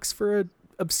 $80 for an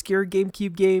obscure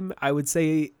GameCube game. I would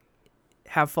say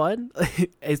have fun.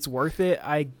 It's worth it,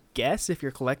 I guess, if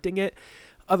you're collecting it.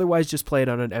 Otherwise, just play it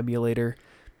on an emulator.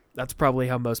 That's probably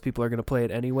how most people are going to play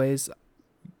it anyways.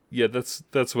 Yeah, that's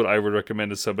what I would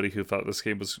recommend as somebody who thought this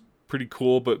game was pretty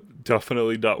cool, but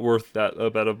definitely not worth that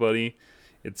amount of money.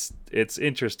 It's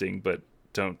interesting, but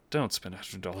don't spend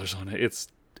 $100 on it.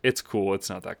 It's cool. It's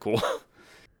not that cool.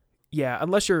 Yeah,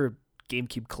 unless you're a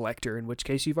GameCube collector, in which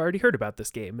case you've already heard about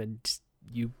this game and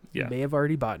you may have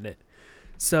already bought it.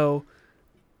 So,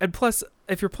 and plus,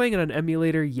 if you're playing on an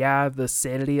emulator, the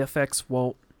sanity effects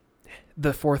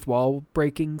the fourth wall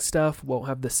breaking stuff won't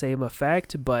have the same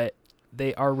effect, but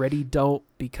they already don't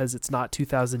because it's not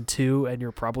 2002 and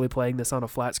you're probably playing this on a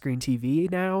flat screen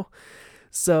TV now.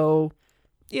 So,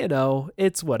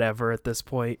 it's whatever at this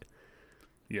point.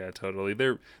 Yeah, totally.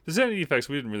 The sanity effects,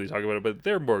 we didn't really talk about it, but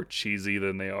they're more cheesy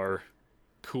than they are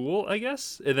cool, I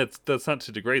guess. And that's not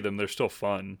to degrade them. They're still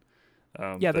fun.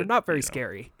 They're not very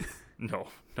scary. No,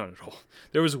 not at all.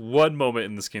 There was one moment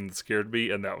in this game that scared me,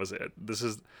 and that was it.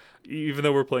 Even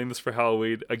though we're playing this for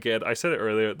Halloween, again, I said it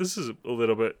earlier, this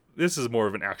is more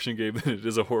of an action game than it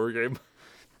is a horror game.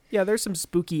 Yeah, there's some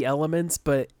spooky elements,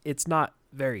 but it's not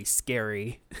very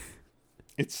scary.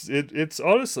 It's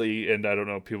honestly, and I don't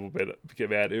know, people get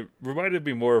mad, it reminded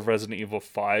me more of Resident Evil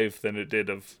 5 than it did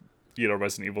of,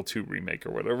 Resident Evil 2 remake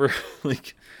or whatever.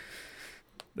 like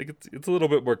it's a little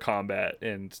bit more combat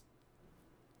and,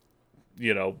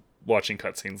 watching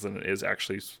cutscenes than it is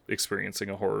actually experiencing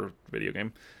a horror video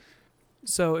game.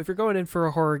 So if you're going in for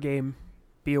a horror game,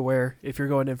 be aware. If you're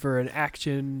going in for an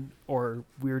action or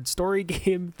weird story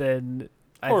game, then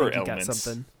I think you got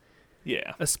something.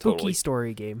 Yeah, a spooky totally.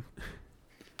 Story game.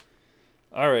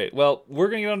 All right, well, we're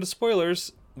going to get on to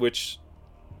spoilers, we'll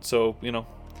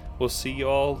see you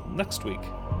all next week.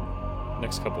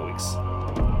 Next couple weeks.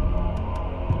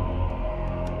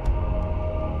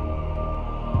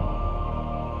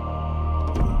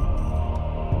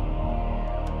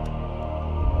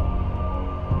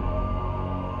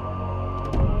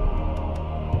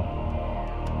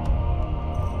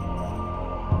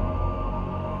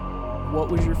 What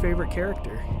was your favorite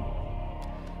character?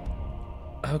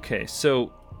 Okay,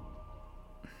 so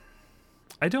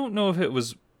I don't know if it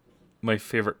was my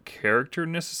favorite character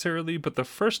necessarily, but the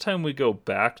first time we go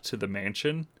back to the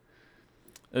mansion,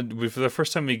 and for the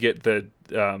first time we get the,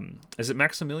 is it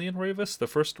Maximilian Rivas, the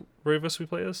first Rivas we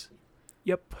play as?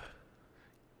 Yep.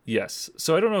 Yes.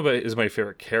 So I don't know if it is my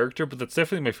favorite character, but that's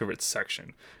definitely my favorite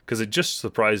section, because it just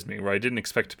surprised me, where I didn't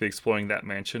expect to be exploring that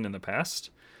mansion in the past.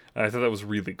 And I thought that was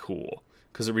really cool,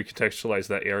 because it recontextualized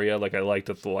that area. Like, I liked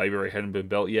that the library hadn't been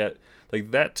built yet.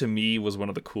 Like, that to me was one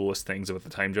of the coolest things about the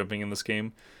time jumping in this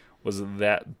game, was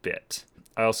that bit.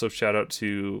 I also shout out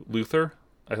to Luther.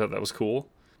 I thought that was cool.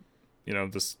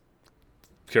 This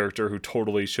character who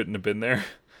totally shouldn't have been there.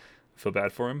 I feel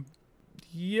bad for him.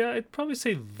 Yeah, I'd probably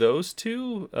say those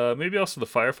two. Maybe also the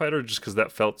firefighter, just because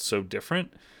that felt so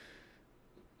different.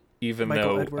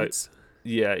 Michael Edwards.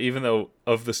 Even though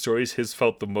of the stories, his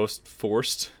felt the most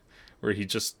forced, where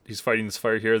he's fighting this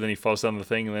fire here, then he falls down the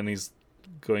thing, and then he's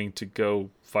going to go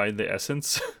find the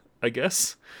essence, I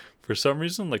guess, for some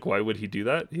reason. Like, why would he do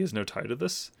that? He has no tie to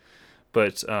this.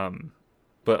 But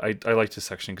I liked his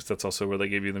section, because that's also where they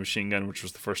gave you the machine gun, which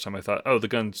was the first time I thought, oh, the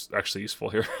gun's actually useful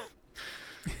here.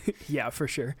 Yeah, for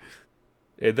sure.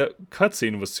 That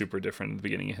cutscene was super different in the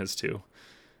beginning of his too,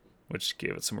 which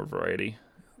gave it some more variety.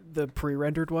 The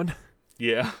pre-rendered one?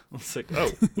 Yeah. It's like,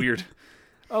 oh, weird.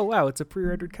 Oh, wow, it's a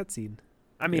pre-rendered cutscene.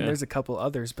 I mean, Yeah. There's a couple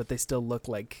others, but they still look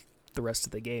like the rest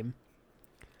of the game.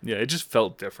 Yeah, it just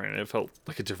felt different. It felt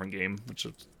like a different game, which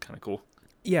is kind of cool.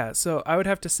 Yeah, so I would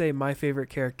have to say my favorite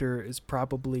character is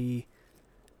probably...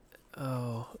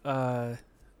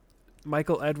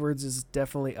 Michael Edwards is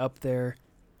definitely up there.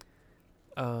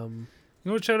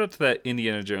 Shout out to that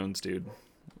Indiana Jones dude.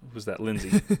 Who's that?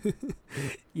 Lindsay.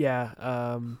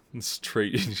 Yeah.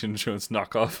 Straight Indiana Jones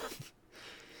knockoff.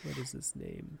 What is his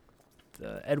name?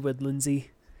 Edward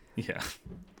Lindsay. Yeah.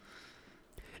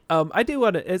 I do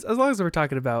want to, as long as we're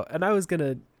talking about, and I was going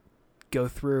to go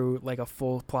through like a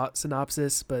full plot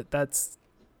synopsis, but that's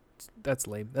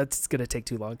lame. That's going to take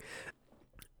too long.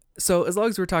 So as long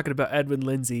as we're talking about Edwin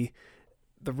Lindsay,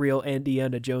 the real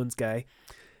Indiana Jones guy.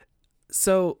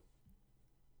 So,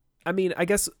 I mean, I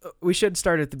guess we should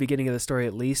start at the beginning of the story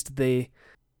at least.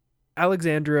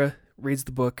 Alexandra reads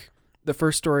the book. The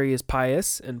first story is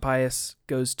Pius, and Pius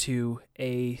goes to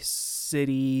a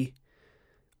city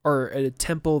or a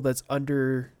temple that's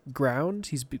underground.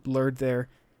 He's lured there,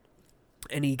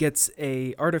 and he gets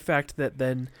a artifact that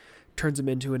then turns him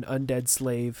into an undead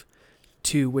slave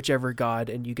to whichever god,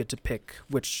 and you get to pick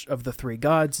which of the three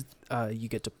gods you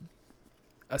get to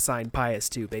assign Pius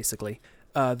to, basically.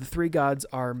 The three gods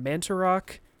are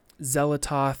Mantarok,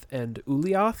 Zelatoth, and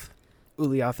Ulyaoth.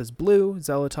 Ulyaoth is blue,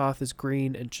 Zelatoth is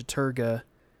green, and Chaturga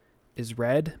is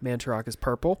red. Mantarok is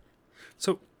purple.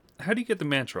 So, how do you get the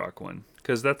Mantarok one?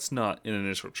 Because that's not an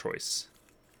initial choice.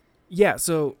 Yeah,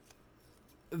 so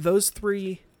those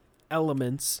three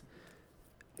elements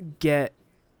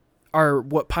are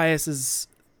what Pius is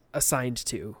assigned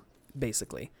to,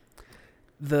 basically.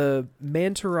 The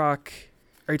Mantarok...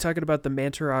 Are you talking about the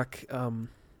Mantarok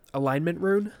alignment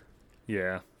rune?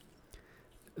 Yeah.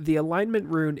 The alignment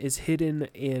rune is hidden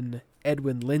in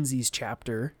Edwin Lindsay's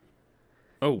chapter,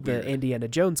 Oh, the weird. Indiana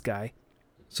Jones guy.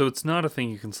 So it's not a thing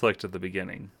you can select at the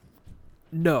beginning.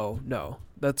 No.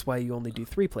 That's why you only do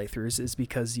 3 playthroughs, is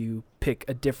because you pick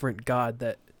a different god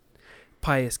that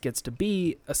Pius gets to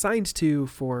be assigned to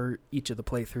for each of the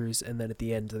playthroughs, and then at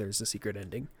the end there's a secret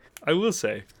ending. I will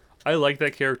say, I like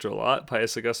that character a lot,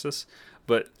 Pius Augustus,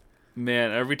 but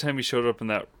man, every time he showed up in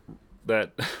that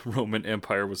Roman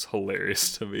Empire was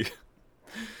hilarious to me.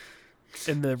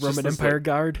 In the It's Roman just this, Empire like-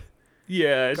 guard.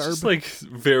 Yeah, it's Garb. just like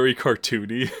very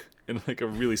cartoony in like a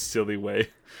really silly way.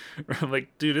 I'm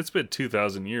like, dude, it's been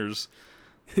 2,000 years.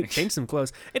 Change some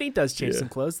clothes. And he does change Yeah. some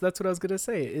clothes. That's what I was going to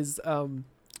say, is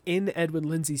in Edwin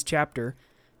Lindsay's chapter,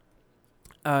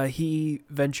 he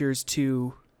ventures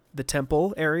to the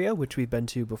temple area, which we've been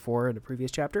to before in a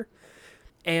previous chapter.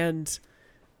 And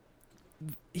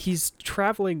he's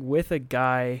traveling with a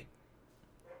guy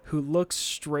who looks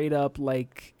straight up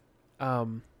like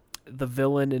the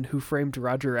villain in Who Framed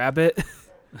Roger Rabbit.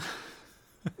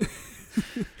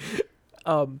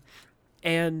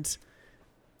 And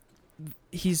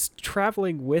he's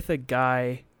traveling with a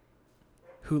guy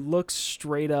who looks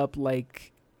straight up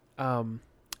like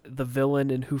the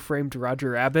villain in Who Framed Roger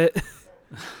Rabbit.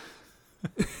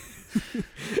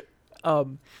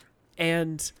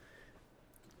 And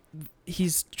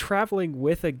he's traveling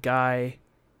with a guy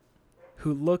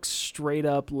who looks straight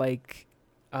up like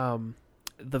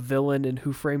the villain in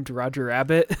Who Framed Roger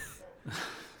Rabbit.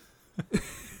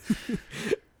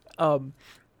 Can't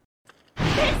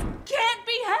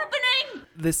be happening!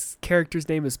 This character's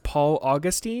name is Paul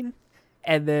Augustine,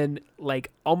 and then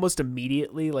like almost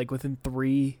immediately, like within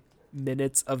 3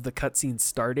 minutes of the cutscene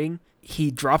starting,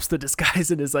 he drops the disguise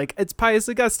and is like, it's Pius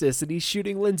Augustus, and he's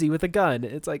shooting Lindsay with a gun.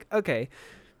 It's like, okay,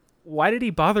 why did he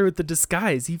bother with the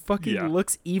disguise? He fucking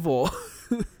looks evil.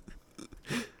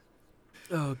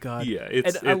 Oh god. Yeah,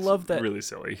 it's I love that really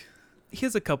silly. he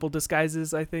has a couple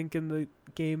disguises, I think, in the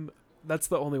game. That's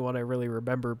the only one I really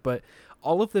remember, but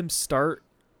all of them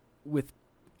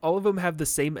have the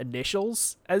same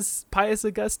initials as Pius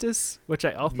Augustus, which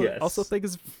I also think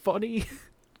is funny.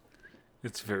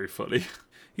 It's very funny.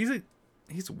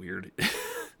 He's weird. I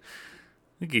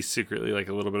think he's secretly like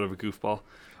a little bit of a goofball.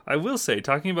 I will say,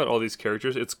 talking about all these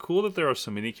characters, it's cool that there are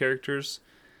so many characters.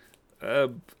 I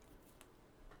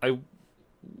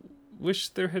wish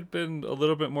there had been a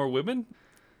little bit more women.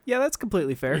 Yeah, that's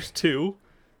completely fair. There's 2.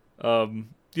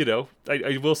 You know,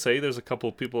 I will say there's a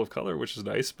couple people of color, which is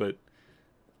nice, but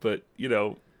you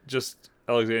know, just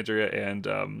Alexandria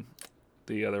and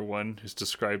the other one who's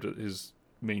described his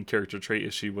main character trait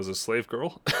is she was a slave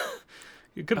girl.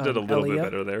 You could have done a little Elia? bit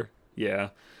better there. Yeah.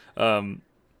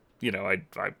 You know, I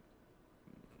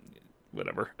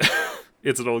whatever.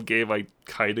 It's an old game. I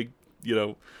kind of, you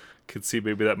know, could see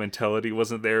maybe that mentality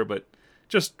wasn't there, but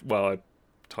just while I'm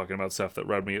talking about stuff that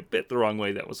rubbed me a bit the wrong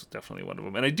way, that was definitely one of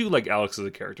them. And I do like Alex as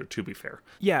a character, to be fair.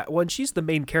 Yeah, well, and she's the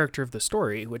main character of the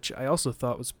story, which I also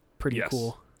thought was pretty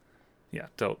cool. Yeah,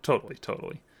 totally.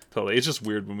 It's just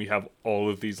weird when we have all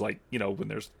of these, like, you know, when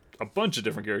there's a bunch of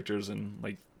different characters and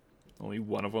like only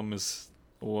one of them is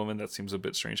a woman. That seems a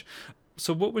bit strange.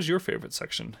 So what was your favorite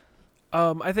section?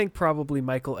 I think probably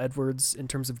Michael Edwards in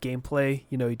terms of gameplay.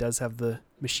 You know, he does have the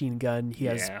machine gun. He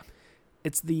has.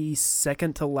 It's the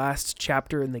second to last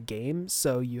chapter in the game,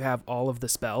 so you have all of the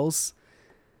spells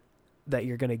that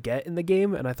you're going to get in the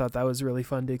game, and I thought that was really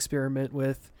fun to experiment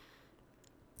with.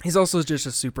 He's also just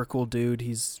a super cool dude.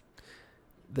 He's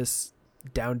this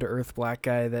down-to-earth black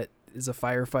guy that is a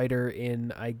firefighter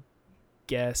in, I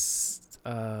guess,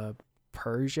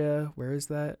 Persia. Where is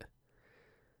that?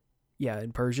 Yeah,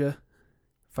 in Persia.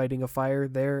 Fighting a fire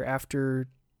there after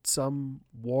some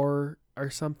war or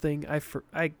something.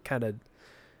 I kind of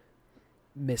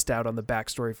missed out on the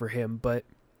backstory for him, but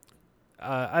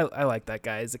I like that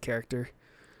guy as a character.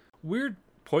 Weird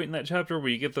point in that chapter where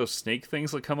you get those snake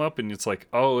things that come up and it's like,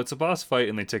 oh, it's a boss fight,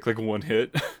 and they take like one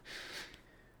hit.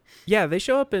 Yeah, they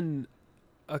show up in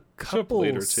a couple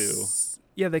later too.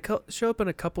 Yeah, they show up in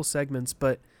a couple segments,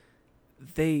 but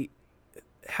they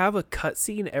have a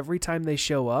cutscene every time they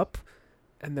show up,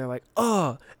 and they're like,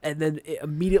 oh, and then it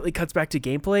immediately cuts back to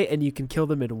gameplay, and you can kill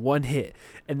them in one hit,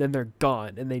 and then they're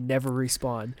gone, and they never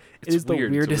respawn. It is the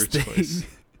weirdest thing.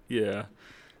 Yeah.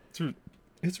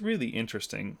 It's really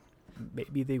interesting.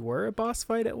 Maybe they were a boss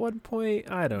fight at one point.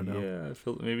 I don't know. Yeah, I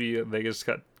feel maybe they just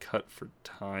got cut for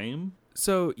time.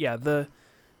 So, yeah, the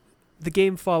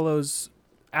game follows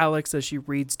Alex as she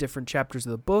reads different chapters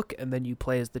of the book, and then you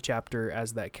play as the chapter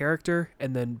as that character,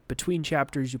 and then between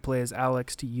chapters you play as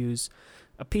Alex to use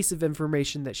a piece of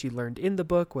information that she learned in the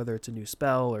book, whether it's a new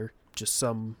spell or just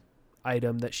some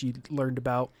item that she learned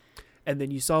about, and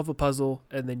then you solve a puzzle,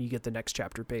 and then you get the next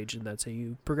chapter page, and that's how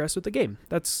you progress with the game.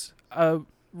 That's a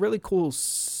really cool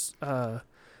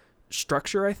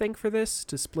structure, I think, for this,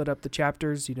 to split up the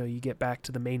chapters. You know, you get back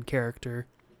to the main character,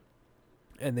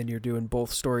 and then you're doing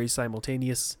both stories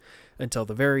simultaneous until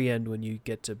the very end when you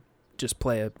get to just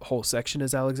play a whole section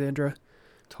as Alexandra.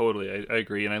 Totally, I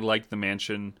agree. And I like the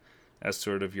mansion as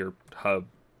sort of your hub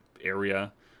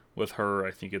area with her.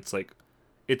 I think it's like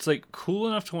cool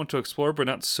enough to want to explore, but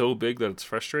not so big that it's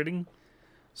frustrating.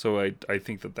 So I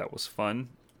think that was fun.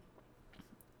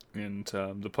 And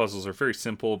the puzzles are very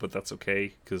simple, but that's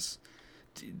okay because,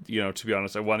 you know, to be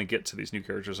honest, I want to get to these new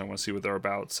characters. I want to see what they're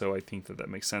about. So I think that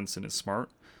makes sense and is smart.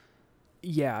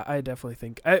 Yeah, I definitely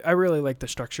think. I really like the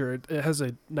structure. It has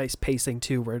a nice pacing,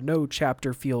 too, where no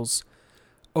chapter feels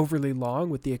overly long,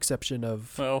 with the exception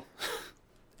of... Well...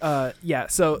 yeah,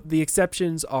 so the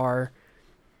exceptions are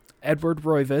Edward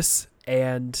Roivas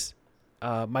and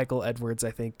Michael Edwards, I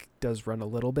think, does run a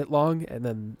little bit long, and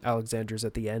then Alexander's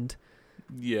at the end.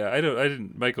 Yeah,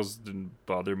 Michael's didn't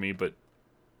bother me, but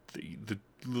the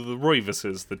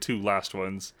Roivases, the two last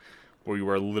ones, where you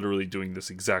are literally doing this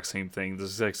exact same thing,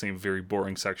 this exact same very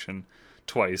boring section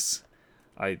twice,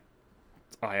 I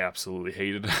absolutely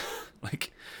hated.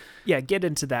 Like, yeah, get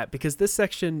into that, because this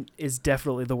section is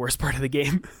definitely the worst part of the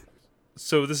game.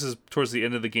 So this is towards the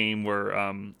end of the game where,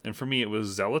 and for me it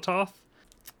was Zelatoth.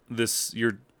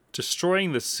 You're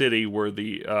destroying the city where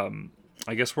the,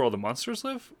 I guess where all the monsters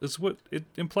live, is what it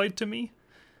implied to me.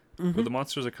 Mm-hmm. Where the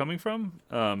monsters are coming from.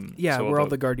 Yeah, so where all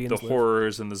the Guardians the live.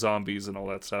 horrors and the zombies and all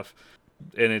that stuff.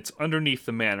 And it's underneath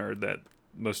the manor that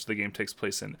most of the game takes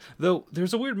place in. Though,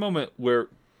 there's a weird moment where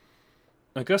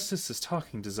Augustus is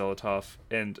talking to Zelatoth,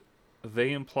 and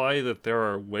they imply that there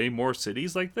are way more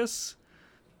cities like this,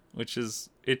 which is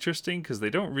interesting because they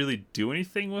don't really do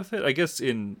anything with it. I guess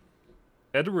in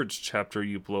Edward's chapter,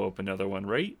 you blow up another one,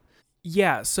 right?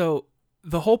 Yeah, so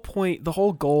the whole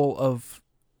goal of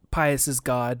Pius's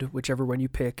god, whichever one you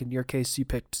pick, in your case you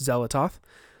picked Zelatoth,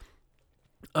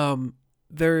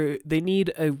 they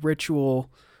need a ritual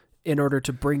in order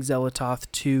to bring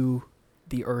Zelatoth to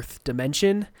the Earth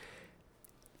dimension,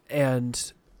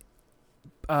 and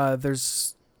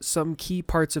there's some key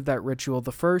parts of that ritual.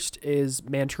 The first is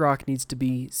Mantarok needs to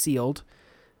be sealed.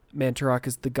 Mantarok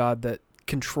is the god that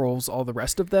controls all the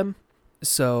rest of them,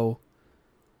 so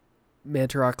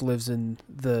Mantarok lives in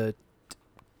the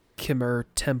Khmer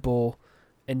temple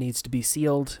and needs to be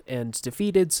sealed and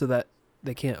defeated so that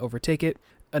they can't overtake it.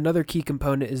 Another key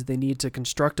component is they need to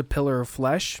construct a pillar of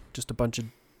flesh, just a bunch of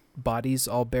bodies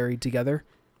all buried together.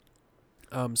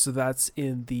 So that's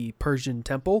in the Persian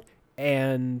temple.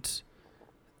 And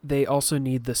they also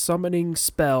need the summoning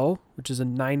spell, which is a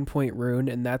 9-point rune,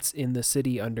 and that's in the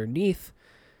city underneath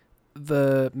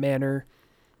the manor.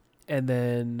 And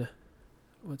then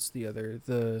what's the other?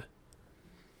 The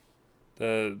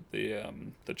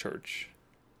church.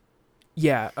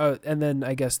 Yeah, and then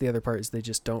I guess the other part is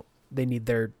they need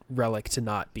their relic to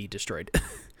not be destroyed.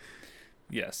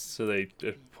 Yes, so they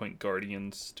appoint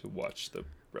guardians to watch the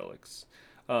relics.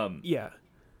 Yeah.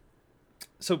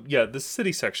 So yeah, the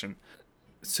city section.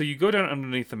 So you go down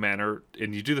underneath the manor,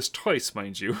 and you do this twice,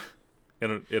 mind you,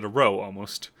 in a row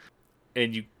almost.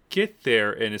 And you get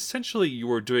there, and essentially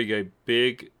you are doing a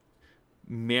big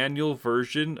manual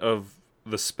version of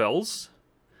the spells.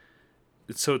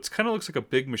 So it kind of looks like a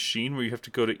big machine where you have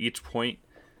to go to each point,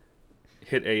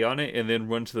 hit A on it, and then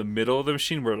run to the middle of the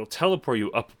machine where it'll teleport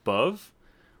you up above,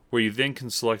 where you then can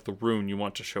select the rune you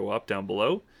want to show up down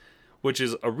below, which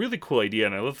is a really cool idea,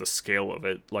 and I love the scale of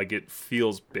it. Like, it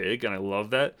feels big, and I love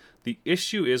that. The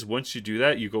issue is, once you do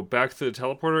that, you go back to the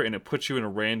teleporter, and it puts you in a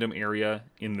random area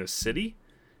in the city,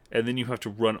 and then you have to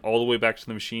run all the way back to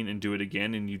the machine and do it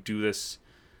again, and you do this,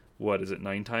 what is it,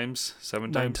 9 times?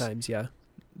 7 times? 9 times, yeah.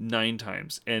 9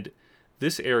 times. And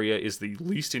this area is the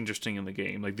least interesting in the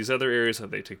game. Like, these other areas,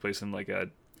 they take place in, like, a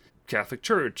Catholic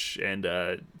church, and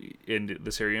in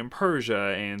this area in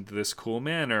Persia, and this cool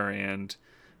manor, and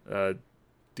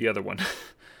the other one.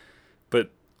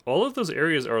 But all of those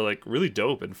areas are, like, really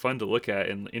dope and fun to look at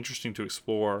and interesting to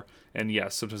explore. And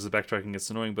yes, sometimes the backtracking gets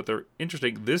annoying, but they're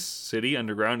interesting. This city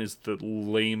underground is the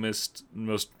lamest,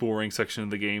 most boring section of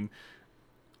the game.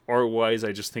 Art-wise,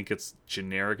 I just think it's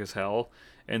generic as hell.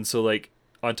 And so, like,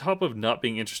 on top of not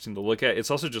being interesting to look at,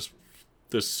 it's also just,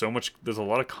 there's a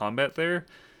lot of combat there,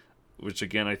 which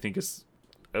again, I think is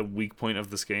a weak point of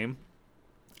this game.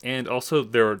 And also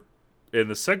in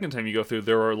the second time you go through,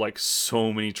 there are, like,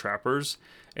 so many trappers,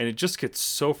 and it just gets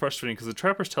so frustrating because the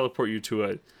trappers teleport you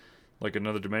to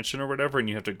another dimension or whatever, and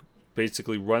you have to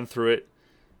basically run through it,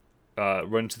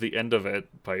 run to the end of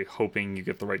it by hoping you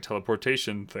get the right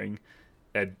teleportation thing,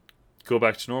 and go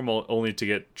back to normal, only to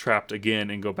get trapped again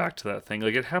and go back to that thing.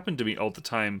 Like, it happened to me all the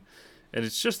time, and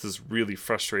it's just this really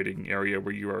frustrating area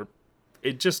where you are.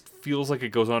 It just feels like it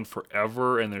goes on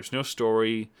forever, and there's no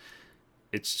story.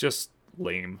 It's just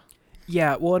lame.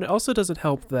 Yeah, well, and it also doesn't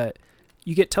help that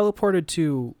you get teleported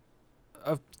to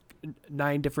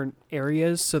 9 different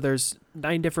areas, so there's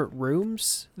 9 different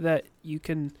rooms that you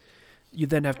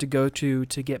then have to go to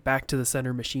get back to the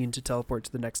center machine to teleport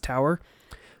to the next tower.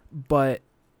 But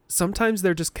sometimes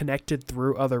they're just connected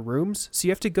through other rooms, so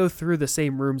you have to go through the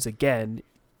same rooms again.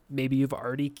 Maybe you've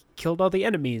already killed all the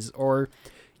enemies, or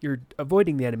you're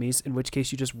avoiding the enemies, in which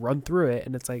case you just run through it,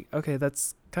 and it's like, okay,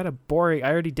 that's kind of boring.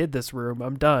 I already did this room.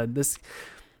 I'm done. This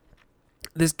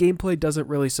gameplay doesn't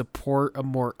really support a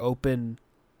more open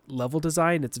level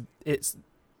design. It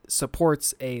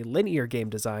supports a linear game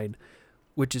design,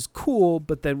 which is cool,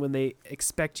 but then when they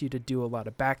expect you to do a lot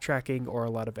of backtracking or a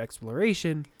lot of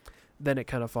exploration, then it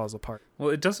kind of falls apart. Well,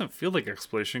 it doesn't feel like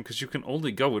exploration because you can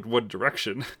only go in one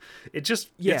direction. It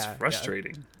just gets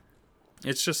frustrating.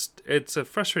 Yeah. It's a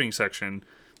frustrating section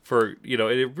for,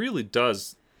 it really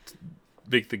does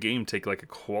make the game take like a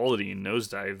quality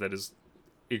nosedive that is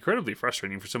incredibly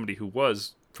frustrating for somebody who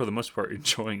was, for the most part,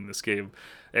 enjoying this game.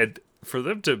 And for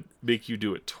them to make you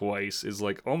do it twice is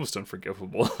like almost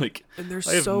unforgivable. Like, and they're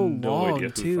I have so no long idea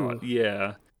who too. thought.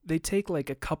 Yeah. They take like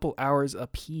a couple hours a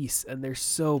piece, and they're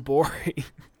so boring.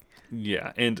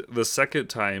 Yeah, and the second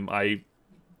time I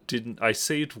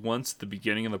saved once at the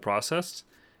beginning of the process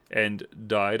and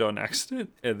died on accident,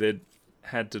 and then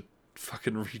had to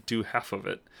fucking redo half of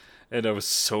it. And I was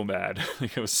so mad.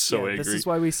 Like, I was so angry. This is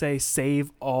why we say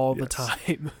save all the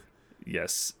time.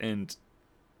 Yes, and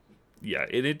yeah,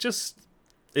 and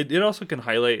it also can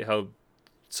highlight how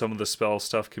some of the spell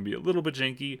stuff can be a little bit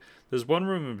janky. There's one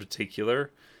room in particular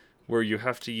where you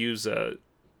have to use a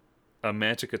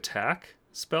magic attack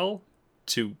spell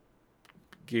to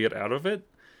get out of it,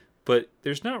 but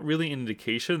there's not really an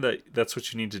indication that that's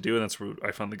what you need to do, and that's where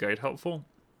I found the guide helpful.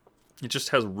 It just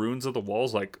has runes of the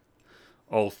walls, like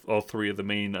all 3 of the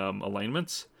main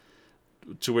alignments,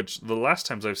 to which the last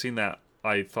times I've seen that,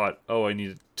 I thought, I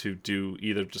needed to do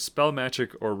either Dispel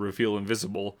Magic or Reveal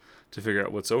Invisible to figure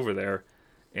out what's over there.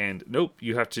 And nope,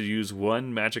 you have to use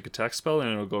one magic attack spell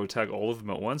and it'll go attack all of them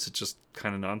at once. It's just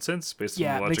kind of nonsense based on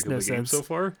the logic of the game so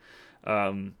far.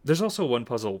 There's also one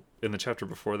puzzle in the chapter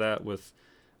before that with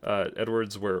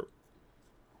Edwards,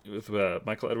 with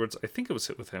Michael Edwards, I think it was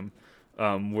hit with him,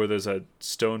 where there's a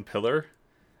stone pillar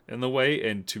in the way,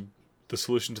 and the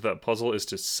solution to that puzzle is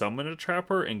to summon a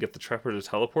trapper and get the trapper to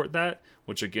teleport that,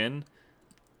 which again,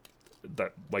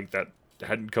 that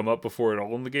hadn't come up before at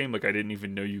all in the game. Like, I didn't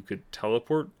even know you could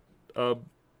teleport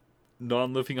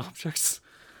non-living objects.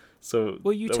 So,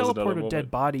 well, you teleport a dead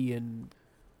body in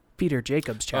Peter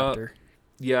Jacobs' chapter.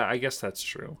 Yeah, I guess that's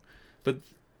true. But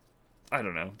I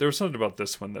don't know. There was something about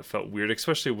this one that felt weird,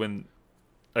 especially when,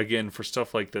 again, for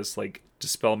stuff like this, like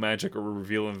Dispel Magic or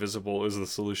Reveal Invisible is the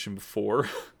solution before.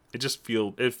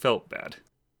 It felt bad.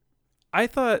 I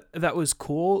thought that was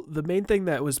cool. The main thing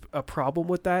that was a problem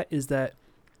with that is that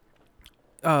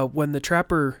when the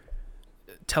trapper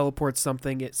teleports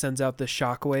something, it sends out this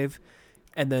shockwave,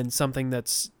 and then something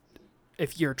that's,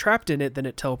 if you're trapped in it, then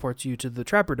it teleports you to the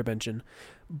trapper dimension.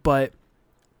 But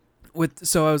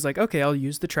so I was like, okay, I'll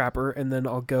use the trapper, and then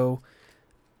I'll go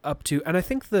up to, and I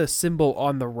think the symbol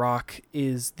on the rock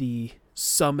is the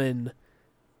summon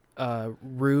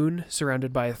rune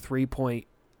surrounded by a 3-point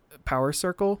power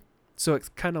circle. So it's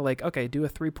kind of like, okay, do a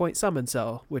 3-point summon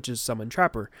cell, which is summon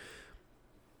trapper.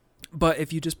 But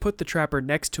if you just put the trapper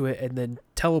next to it and then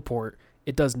teleport,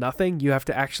 it does nothing. You have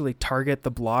to actually target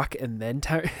the block and then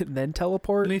then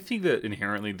teleport. And I think that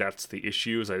inherently that's the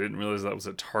issue, is I didn't realize that was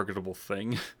a targetable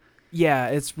thing. Yeah,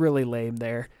 it's really lame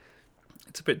there.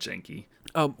 It's a bit janky.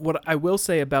 What I will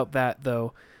say about that,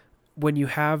 though, when you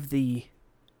have the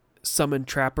summon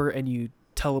trapper and you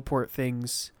teleport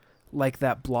things like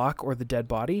that block or the dead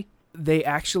body, they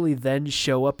actually then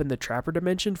show up in the trapper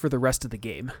dimension for the rest of the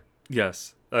game.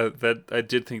 Yes. That I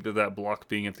did think that block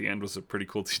being at the end was a pretty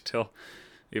cool detail,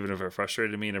 even if it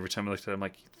frustrated me. And every time I looked at it, I'm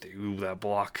like, ooh, that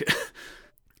block.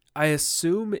 I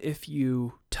assume if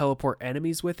you teleport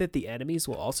enemies with it, the enemies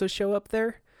will also show up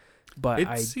there. But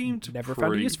I seemed never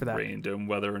found a use for that. Random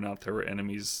whether or not there were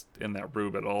enemies in that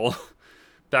room at all.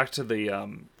 Back to the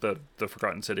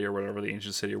Forgotten City or whatever, the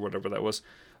Ancient City or whatever that was.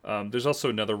 There's also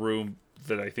another room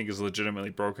that I think is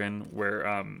legitimately broken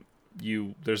where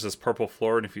there's this purple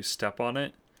floor, and if you step on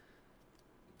it,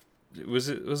 was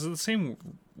it the same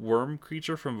worm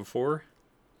creature from before?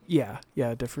 Yeah,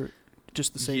 different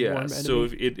just the same Yeah, worm so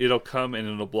enemy? it'll come and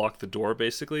it'll block the door,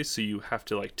 basically, so you have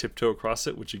to, like, tiptoe across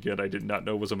it, which, again, I did not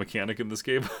know was a mechanic in this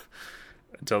game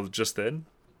until just then.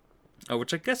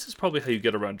 Which I guess is probably how you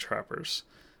get around trappers,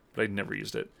 but I'd never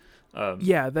used it.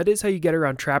 Yeah, that is how you get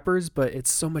around trappers, but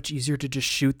it's so much easier to just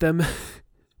shoot them.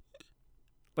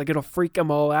 Like, it'll freak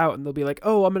them all out, and they'll be like,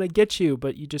 oh, I'm going to get you,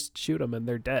 but you just shoot them, and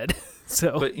they're dead.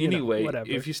 So, But anyway, whatever.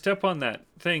 if you step on that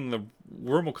thing, the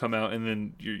worm will come out, and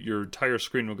then your entire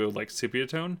screen will go, like, sepia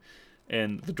tone,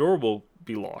 and the door will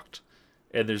be locked,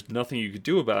 and there's nothing you could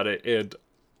do about it, and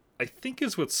I think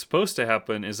is what's supposed to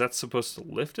happen is that's supposed to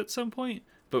lift at some point,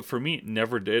 but for me, it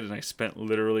never did, and I spent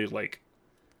literally, like,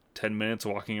 10 minutes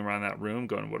walking around that room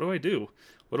going, what do I do?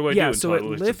 What do I do until I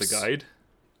lifted the guide?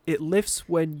 It lifts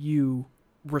when you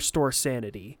restore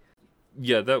sanity.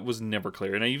 Yeah, that was never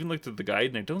clear. And I even looked at the guide,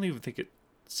 and I don't even think it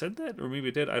said that, or maybe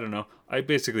it did. I don't know. I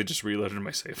basically just reloaded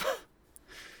my save.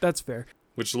 That's fair.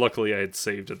 Which luckily I had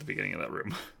saved at the beginning of that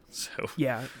room. So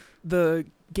Yeah. The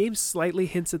game slightly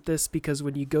hints at this because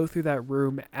when you go through that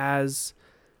room as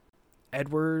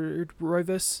Edward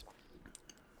Roivas,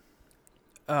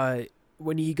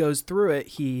 when he goes through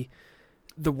it,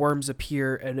 the worms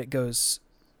appear and it goes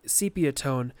sepia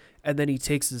tone, and then he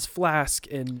takes his flask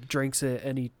and drinks it,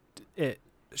 and it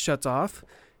shuts off.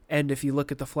 And if you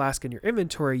look at the flask in your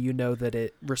inventory, you know that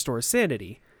it restores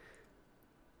sanity.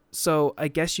 So I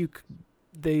guess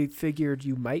they figured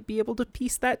you might be able to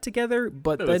piece that together,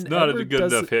 but no, then that's not Edward a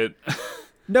good enough hit.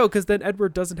 No, because then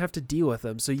Edward doesn't have to deal with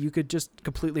them, so you could just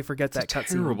completely forget that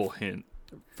cutscene. Terrible hint.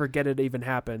 Forget it even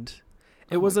happened.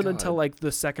 It Oh my wasn't God. until like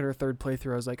the second or third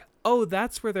playthrough I was like, oh,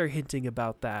 that's where they're hinting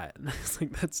about that. It's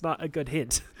like, that's not a good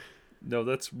hint. No,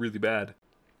 that's really bad.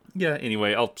 Yeah,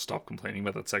 anyway, I'll stop complaining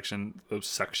about that section. Those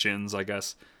sections, I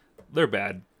guess. They're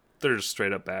bad. They're just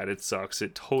straight up bad. It sucks.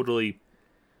 It totally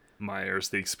mires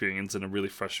the experience in a really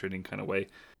frustrating kind of way.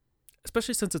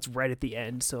 Especially since it's right at the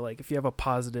end. So like if you have a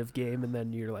positive game and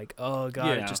then you're like, oh god,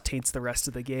 Yeah. it just taints the rest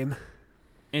of the game.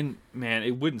 And man,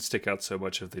 it wouldn't stick out so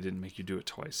much if they didn't make you do it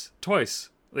twice. Twice.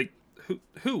 Like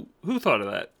who thought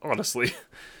of that, honestly?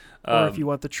 Or if you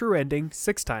want the true ending,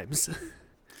 6 times.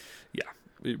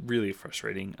 Really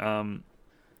frustrating.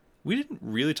 We didn't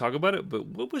really talk about it, but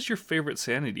what was your favorite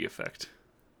sanity effect?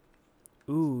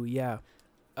 Ooh, yeah.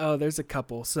 Oh, there's a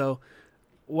couple. So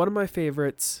one of my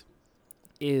favorites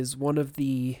is one of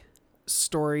the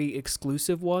story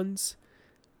exclusive ones,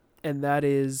 and that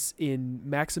is in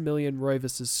Maximilian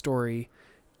Roivas' story.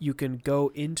 You can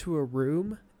go into a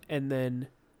room and then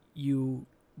you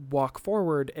walk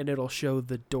forward and it'll show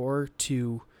the door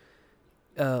to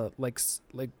like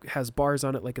has bars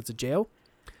on it like it's a jail,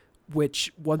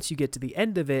 which once you get to the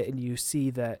end of it and you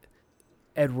see that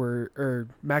Edward or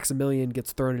Maximilian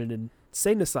gets thrown in an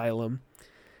insane asylum,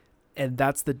 and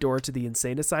that's the door to the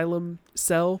insane asylum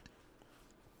cell.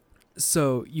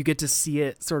 So you get to see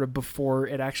it sort of before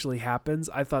it actually happens.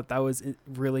 I thought that was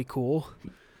really cool.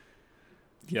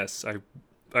 Yes,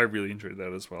 I really enjoyed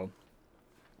that as well.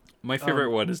 My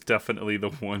favorite one is definitely the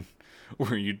one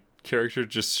where your character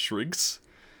just shrinks.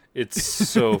 It's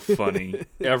so funny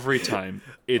every time.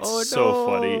 It's so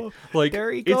funny. Like there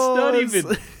he it's not goes.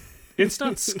 even. It's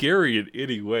not scary in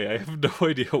any way. I have no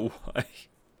idea why.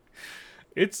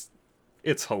 It's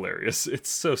hilarious. It's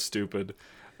so stupid.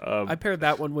 I paired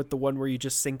that one with the one where you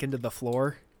just sink into the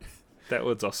floor. That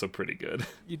one's also pretty good.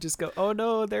 You just go, oh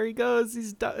no, there he goes.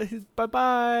 He's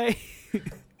bye-bye.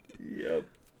 Yep.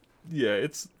 Yeah,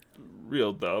 it's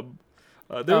real dumb.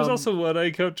 There was also one I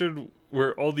encountered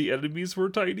where all the enemies were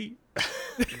tiny.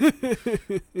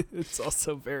 It's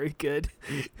also very good.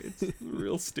 It's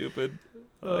real stupid.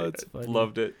 Oh, it's funny.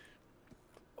 Loved it.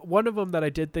 One of them that I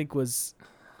did think was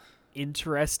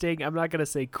interesting. I'm not gonna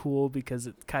say cool because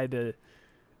it's kind of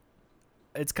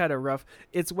rough.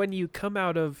 It's when you come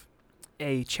out of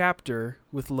a chapter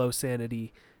with low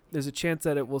sanity, there's a chance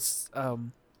that it will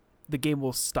the game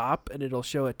will stop and it'll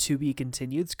show a to be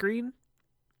continued screen,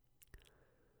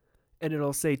 and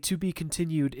it'll say to be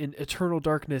continued in Eternal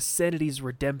Darkness Sanity's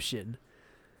Redemption.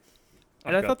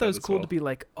 And I thought that was cool to be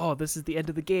like, oh, this is the end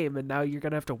of the game, and now you're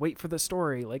going to have to wait for the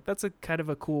story. Like, that's a kind of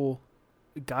a cool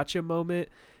gotcha moment,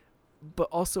 but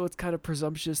also it's kind of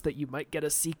presumptuous that you might get a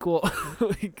sequel.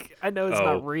 Like, I know it's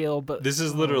not real, but... This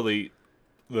is literally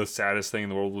the saddest thing in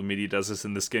the world when media does this,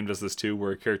 and this game does this too,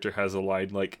 where a character has a line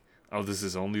like, oh, this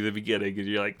is only the beginning, and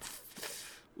you're like,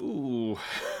 ooh.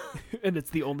 And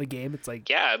it's the only game. It's like,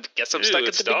 Yeah, I guess I'm stuck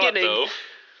at the beginning. Though.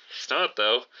 It's not,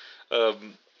 though.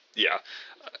 Yeah.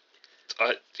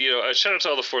 Shout out to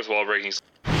all the fourth wall breakings.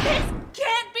 This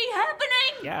can't be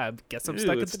happening! yeah, I guess I'm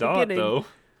stuck at It's the not, beginning. though.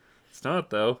 It's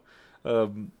not, though.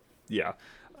 Yeah.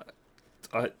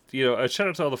 A shout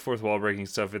out to all the fourth wall breaking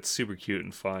stuff. It's super cute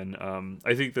and fun.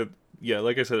 I think that, yeah,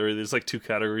 like I said earlier, there's like two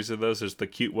categories of those. There's the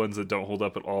cute ones that don't hold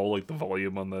up at all, like the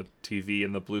volume on the TV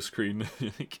and the blue screen.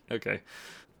 Okay.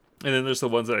 And then there's the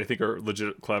ones that I think are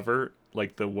legit clever,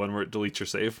 like the one where it deletes your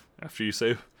save after you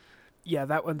save. Yeah,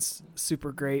 that one's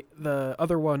super great. The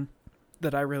other one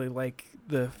that I really like,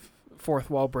 the fourth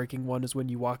wall breaking one, is when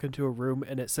you walk into a room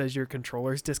and it says your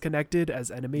controller's disconnected as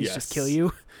enemies just kill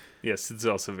you. Yes, it's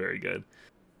also very good.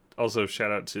 Also,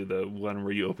 shout out to the one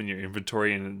where you open your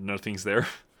inventory and nothing's there.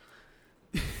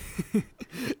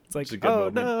 It's like, oh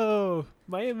moment. No,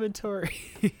 my inventory.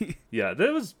 Yeah,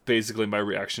 that was basically my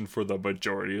reaction for the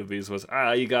majority of these was,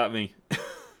 you got me.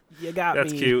 You got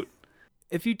That's me. That's cute.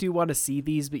 If you do want to see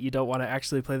these, but you don't want to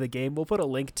actually play the game, we'll put a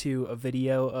link to a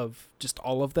video of just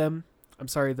all of them. I'm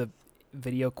sorry, the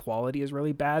video quality is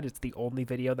really bad. It's the only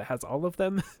video that has all of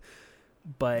them.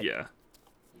 But, yeah,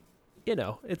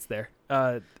 it's there.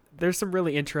 There's some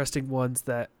really interesting ones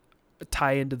that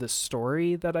tie into the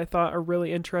story that I thought are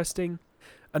really interesting.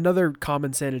 Another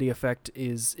common sanity effect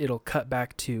is it'll cut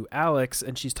back to Alex,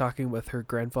 and she's talking with her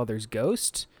grandfather's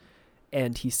ghost,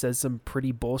 and he says some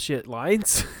pretty bullshit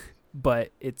lines.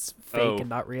 But it's fake and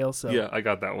not real. So yeah, I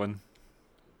got that one.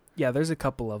 Yeah, there's a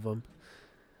couple of them.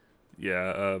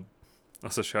 Yeah.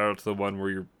 Also, shout out to the one where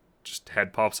your just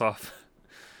head pops off.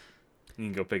 You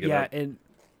can go pick it up. Yeah, and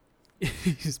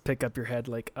you just pick up your head.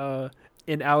 Like,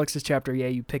 in Alex's chapter,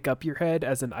 you pick up your head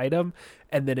as an item,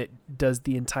 and then it does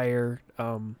the entire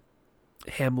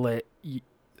Hamlet,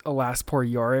 alas, poor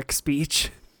Yorick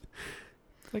speech.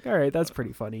 Like, all right, that's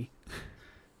pretty funny.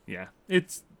 Yeah,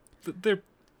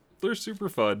 they're super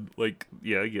fun. Like,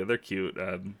 yeah, they're cute.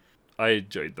 I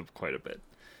enjoyed them quite a bit.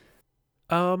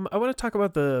 I want to talk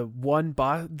about the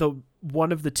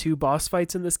one of the two boss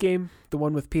fights in this game, the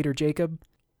one with Peter Jacob.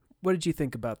 What did you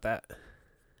think about that?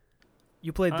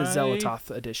 You played the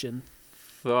Xelatoth edition.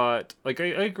 I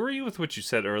agree with what you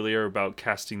said earlier about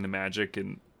casting the magic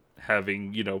and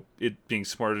having, it being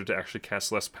smarter to actually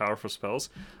cast less powerful spells.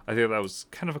 I think that was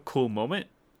kind of a cool moment.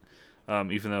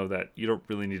 Even though that you don't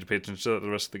really need to pay attention to the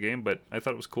rest of the game, but I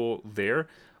thought it was cool there.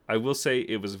 I will say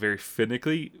it was very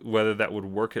finicky whether that would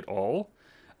work at all,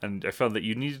 and I found that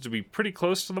you needed to be pretty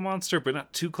close to the monster, but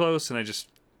not too close, and I just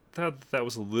thought that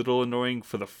was a little annoying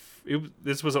for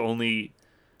this was only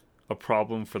a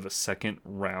problem for the second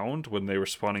round when they were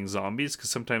spawning zombies, because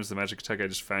sometimes the magic attack I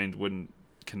just found wouldn't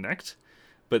connect,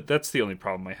 but that's the only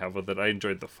problem I have with it. I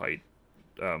enjoyed the fight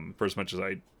for as much as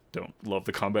I don't love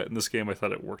the combat in this game. I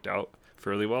thought it worked out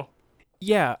fairly well.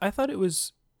 Yeah, I thought it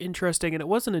was interesting, and it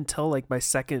wasn't until like my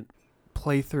second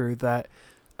playthrough that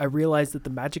I realized that the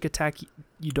magic attack,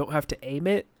 you don't have to aim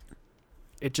it.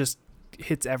 It just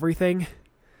hits everything.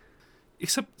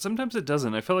 Except sometimes it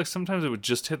doesn't. I felt like sometimes it would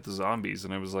just hit the zombies,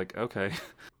 and I was like, okay.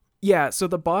 Yeah, so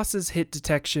the boss's hit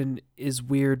detection is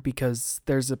weird because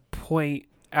there's a point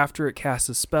after it casts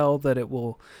a spell that it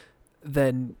will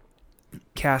then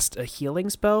cast a healing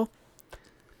spell,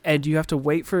 and you have to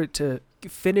wait for it to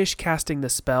finish casting the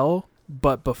spell,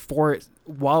 but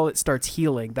while it starts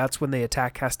healing, that's when the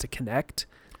attack has to connect.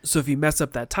 So if you mess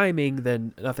up that timing,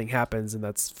 then nothing happens, and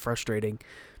that's frustrating.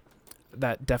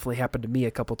 That definitely happened to me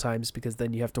a couple times, because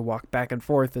then you have to walk back and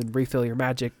forth and refill your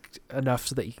magic enough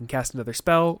so that you can cast another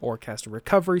spell or cast a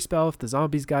recovery spell if the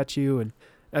zombies got you, and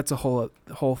that's a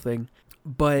whole thing.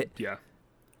 But yeah,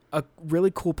 a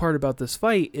really cool part about this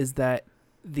fight is that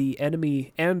the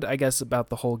enemy, and I guess about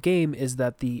the whole game, is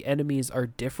that the enemies are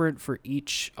different for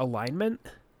each alignment.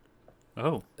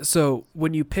 Oh. So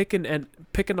when you pick an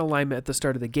alignment at the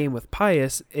start of the game with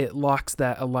Pious, it locks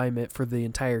that alignment for the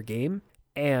entire game,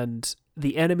 and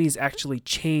the enemies actually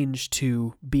change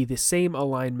to be the same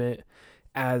alignment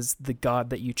as the god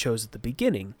that you chose at the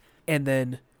beginning. And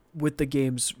then with the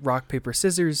game's rock, paper,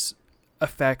 scissors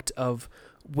effect of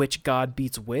which god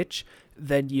beats which,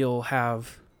 then you'll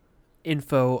have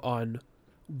info on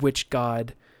which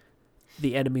god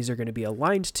the enemies are going to be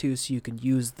aligned to, so you can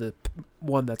use the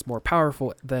one that's more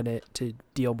powerful than it to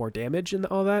deal more damage and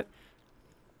all that,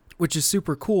 which is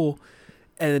super cool.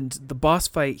 And the boss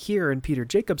fight here in Peter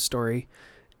Jacob's story,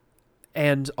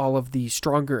 and all of the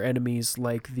stronger enemies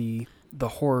like the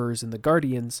horrors and the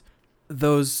guardians,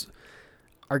 those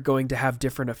are going to have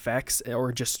different effects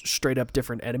or just straight up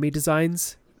different enemy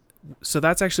designs. So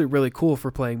that's actually really cool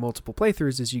for playing multiple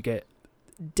playthroughs, is you get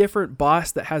different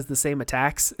boss that has the same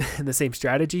attacks and the same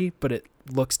strategy, but it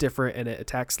looks different and it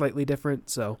attacks slightly different.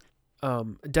 So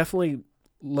definitely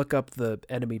look up the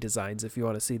enemy designs if you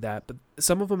want to see that. But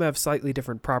some of them have slightly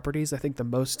different properties. I think the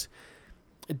most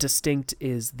distinct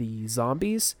is the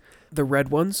zombies. The red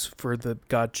ones, for the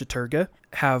god Chaturga,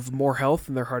 have more health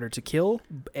and they're harder to kill,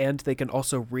 and they can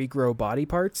also regrow body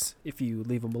parts if you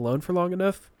leave them alone for long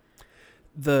enough.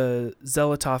 The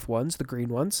Xelatoth ones, the green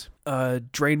ones,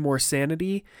 drain more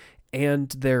sanity, and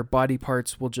their body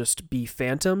parts will just be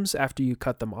phantoms after you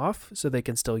cut them off, so they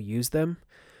can still use them,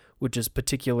 which is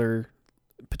particularly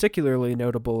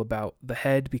notable about the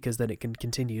head, because then it can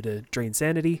continue to drain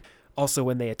sanity. Also,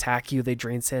 when they attack you, they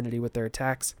drain sanity with their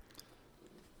attacks.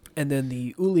 And then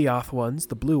the Ulyaoth ones,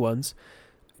 the blue ones,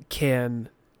 can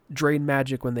drain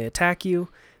magic when they attack you,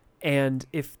 and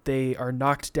if they are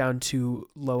knocked down to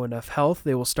low enough health,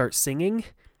 they will start singing,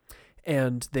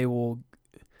 and they'll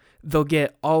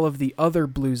get all of the other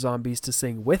blue zombies to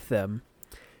sing with them,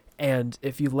 and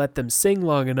if you let them sing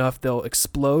long enough, they'll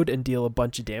explode and deal a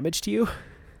bunch of damage to you.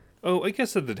 Oh, I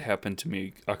guess that did happen to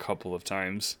me a couple of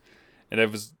times, and I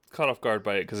was caught off guard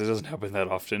by it because it doesn't happen that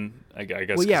often. I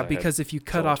guess. Well, yeah, because if you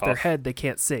cut off their head, they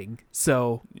can't sing.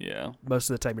 So yeah, most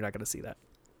of the time you're not going to see that.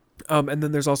 And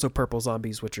then there's also purple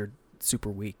zombies, which are super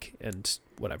weak and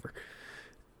whatever.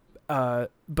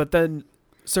 But then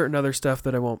certain other stuff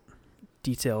that I won't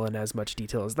detail in as much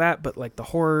detail as that, but like the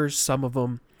horrors, some of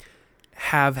them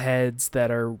have heads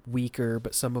that are weaker,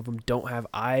 but some of them don't have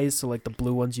eyes. So like the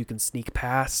blue ones you can sneak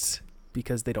past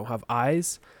because they don't have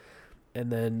eyes.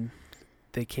 And then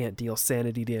they can't deal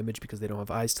sanity damage because they don't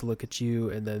have eyes to look at you.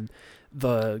 And then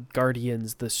the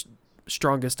guardians, the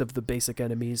strongest of the basic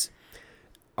enemies,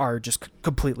 are just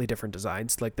completely different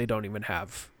designs. Like they don't even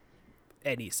have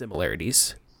any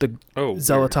similarities. The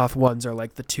Xelatoth ones are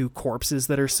like the two corpses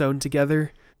that are sewn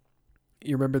together.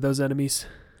 You remember those enemies?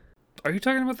 Are you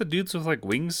talking about the dudes with like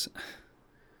wings?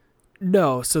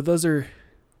 No, so those are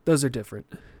different.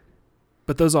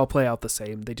 But those all play out the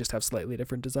same. They just have slightly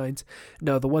different designs.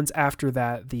 No, the ones after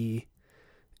that, the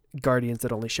guardians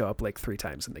that only show up like 3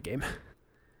 times in the game.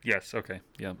 Yes, okay.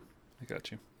 Yeah, I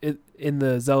got you. In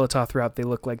the Xelatoth route, they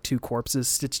look like 2 corpses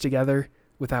stitched together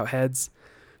without heads.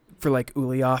 For like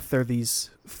Ulyaoth, they're these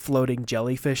floating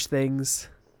jellyfish things.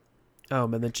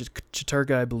 And then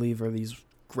Chaturga, I believe, are these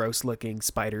gross-looking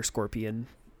spider scorpion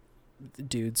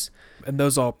dudes. And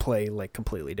those all play like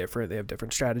completely different. They have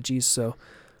different strategies, so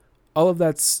all of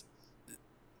that's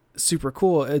super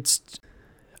cool.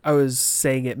 I was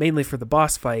saying it mainly for the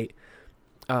boss fight,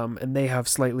 and they have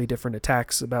slightly different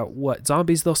attacks about what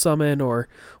zombies they'll summon or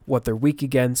what they're weak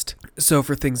against. So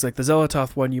for things like the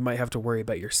Xelatoth one, you might have to worry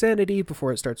about your sanity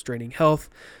before it starts draining health.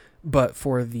 But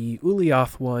for the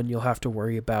Ulyaoth one, you'll have to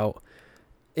worry about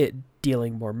it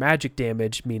dealing more magic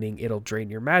damage, meaning it'll drain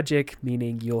your magic,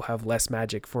 meaning you'll have less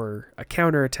magic for a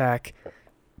counterattack.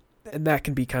 And that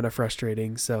can be kind of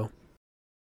frustrating, so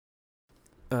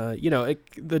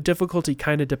the difficulty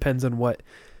kind of depends on what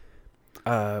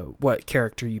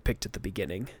character you picked at the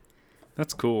beginning.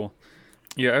 That's cool.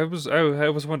 Yeah, I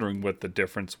was wondering what the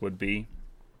difference would be,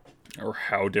 or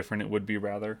how different it would be,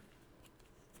 rather.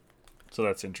 So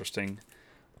that's interesting.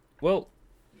 Well,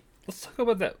 let's talk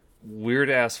about that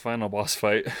weird-ass final boss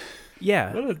fight.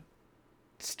 Yeah. What a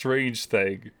strange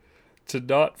thing to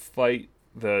not fight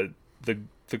the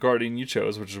guardian you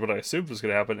chose, which is what I assumed was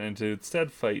going to happen, and to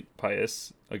instead fight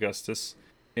Pius Augustus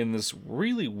in this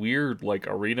really weird like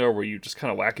arena where you just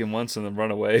kind of whack him once and then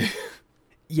run away.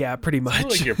 Yeah, pretty much.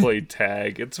 It's like you're playing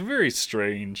tag. It's very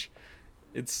strange.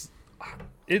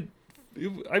 I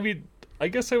mean, I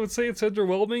guess I would say it's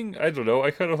underwhelming. I don't know.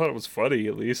 I kind of thought it was funny,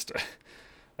 at least.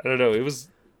 I don't know. It was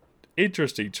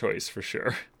interesting choice for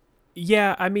sure.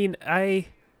 Yeah, I mean, I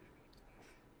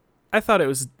thought it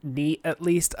was neat, at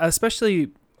least,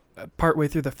 especially partway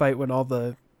through the fight when all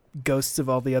the ghosts of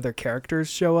all the other characters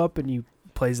show up and you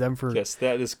play them for yes,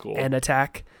 that is cool. An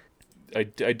attack. I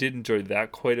did enjoy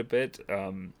that quite a bit,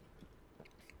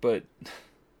 but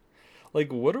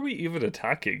like, what are we even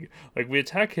attacking? Like, we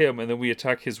attack him and then we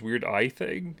attack his weird eye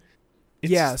thing.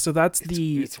 So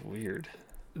it's weird.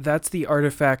 That's the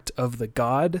artifact of the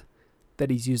god that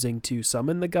he's using to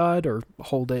summon the god or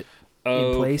hold it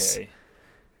in place.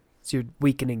 So you're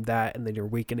weakening that, and then you're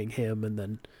weakening him, and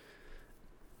then,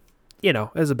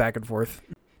 as a back and forth.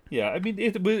 Yeah, I mean,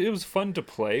 it was fun to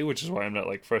play, which is why I'm not,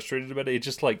 like, frustrated about it. It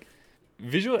just, like,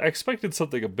 visually, I expected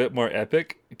something a bit more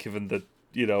epic, given the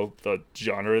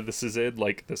genre this is in,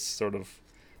 like, this sort of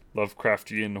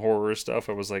Lovecraftian horror stuff.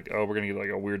 I was like, oh, we're gonna get, like,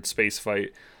 a weird space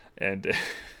fight, and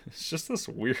it's just this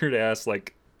weird-ass,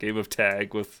 like, game of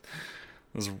tag with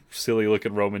this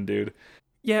silly-looking Roman dude.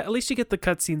 Yeah, at least you get the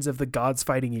cutscenes of the gods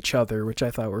fighting each other, which I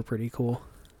thought were pretty cool.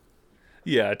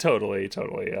 Yeah, totally.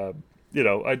 It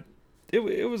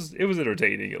was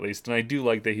entertaining, at least, and I do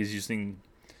like that he's using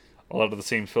a lot of the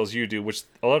same spells you do, which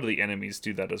a lot of the enemies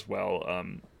do that as well,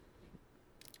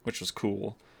 which was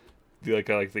cool. The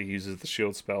guy that uses the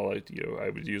shield spell, I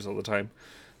would use all the time.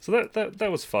 So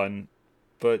that was fun,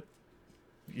 but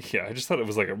yeah, I just thought it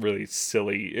was like a really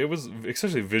silly. It was,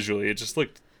 especially visually, it just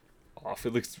looked off.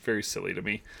 It looks very silly to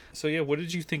me. So yeah, what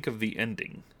did you think of the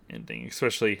ending,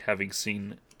 especially having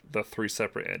seen the 3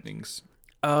 separate endings?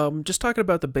 Just talking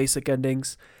about the basic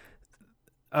endings.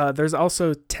 There's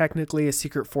also technically a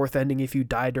secret 4th ending if you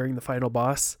die during the final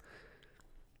boss.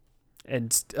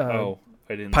 And I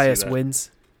didn't Pius see that.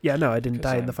 wins. Yeah, no, I didn't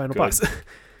die in the final boss.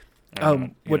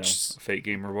 Which fake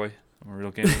gamer boy. I'm a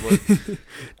real gamer boy.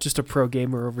 Just a pro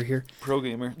gamer over here. Pro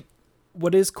gamer.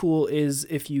 What is cool is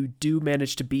if you do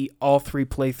manage to beat all 3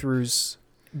 playthroughs,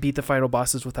 beat the final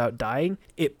bosses without dying,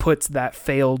 it puts that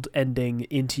failed ending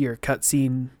into your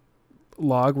cutscene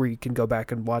log where you can go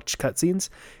back and watch cutscenes.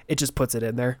 It just puts it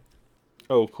in there.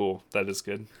 Oh, cool. That is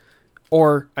good.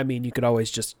 Or, I mean, you could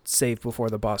always just save before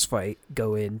the boss fight,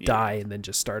 go in, die, and then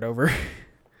just start over.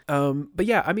 But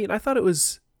yeah, I mean, I thought it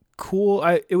was cool.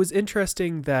 It was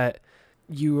interesting that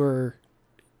you were...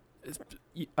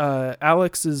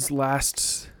 Alex's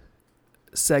last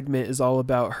segment is all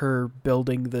about her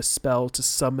building the spell to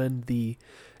summon the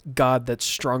god that's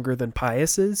stronger than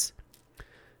Pius is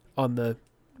on the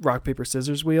rock, paper,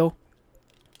 scissors wheel.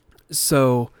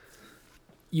 So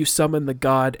you summon the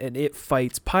god and it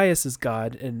fights Pius's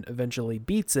god and eventually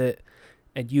beats it,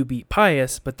 and you beat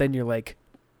Pius, but then you're like,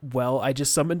 well, I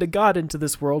just summoned a god into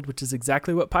this world, which is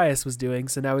exactly what Pius was doing,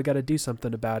 so now we got to do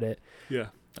something about it. Yeah,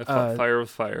 I fought fire with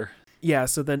fire. Yeah,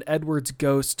 so then Edward's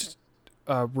ghost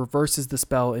reverses the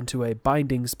spell into a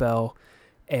binding spell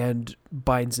and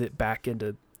binds it back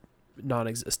into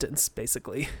non-existence,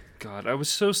 basically. God, I was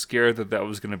so scared that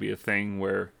was going to be a thing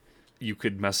where you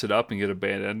could mess it up and get a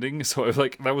bad ending. So I was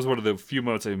like, that was one of the few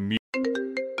moments I immediately...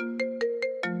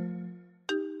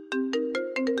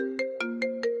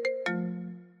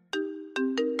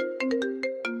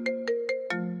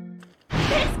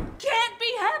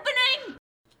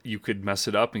 you could mess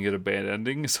it up and get a bad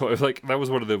ending. So I was like, that was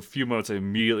one of the few moments I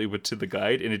immediately went to the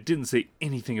guide, and it didn't say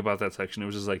anything about that section. It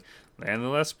was just like, land the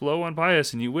last blow on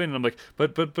Pius and you win. And I'm like,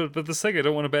 but the second, I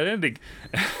don't want a bad ending.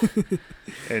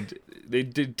 And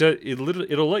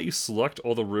it'll let you select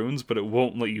all the runes, but it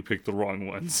won't let you pick the wrong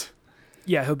ones.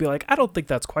 Yeah, he'll be like, I don't think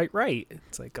that's quite right.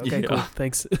 It's like, okay, cool,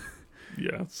 thanks.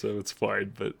 Yeah, so it's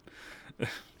fine, but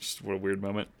just what a weird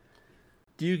moment.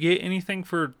 Do you get anything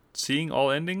for seeing all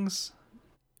endings?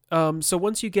 So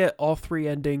once you get all 3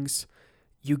 endings,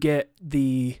 you get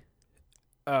the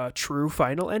true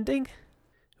final ending,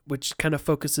 which kind of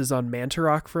focuses on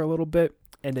Mantarok for a little bit,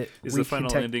 and it is the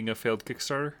final ending a failed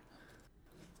Kickstarter?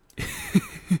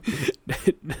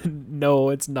 No,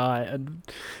 it's not. And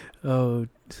oh,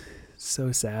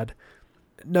 so sad.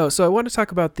 No, so I want to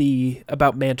talk about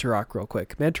Mantarok real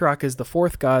quick. Mantarok is the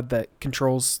 4th god that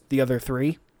controls the other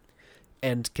 3.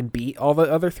 And can beat all the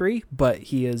other 3, but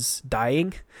he is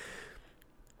dying.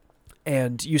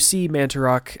 And you see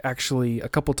Mantarok actually a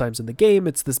couple times in the game.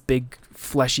 It's this big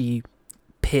fleshy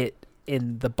pit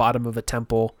in the bottom of a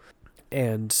temple,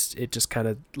 and it just kind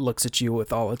of looks at you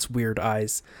with all its weird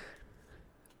eyes.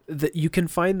 You can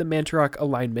find the Mantarok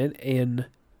alignment in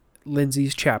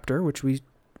Lindsay's chapter, which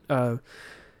I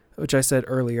said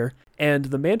earlier. And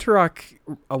the Mantarok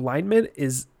alignment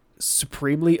is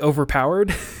supremely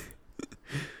overpowered.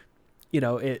 You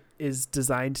know, it is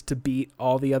designed to beat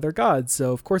all the other gods,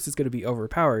 so of course it's going to be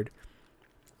overpowered.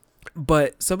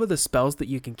 But some of the spells that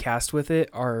you can cast with it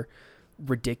are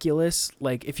ridiculous.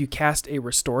 Like, if you cast a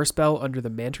restore spell under the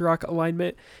Mantarok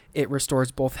alignment, it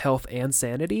restores both health and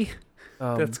sanity.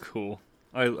 That's cool.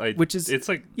 It's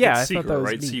like, yeah, it's secret,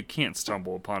 right? Neat. So you can't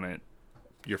stumble upon it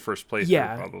your first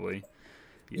playthrough, probably.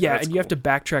 Yeah, and you have to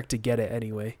backtrack to get it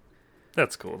anyway.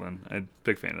 That's cool, then. I'm a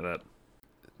big fan of that.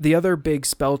 The other big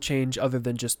spell change, other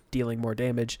than just dealing more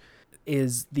damage,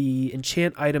 is the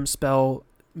enchant item spell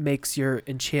makes your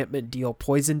enchantment deal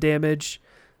poison damage.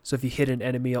 So if you hit an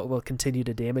enemy, it will continue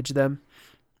to damage them.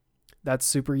 That's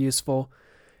super useful.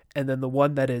 And then the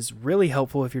one that is really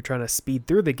helpful if you're trying to speed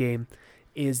through the game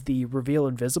is the Reveal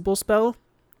Invisible spell.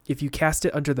 If you cast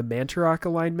it under the Mantarok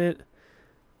alignment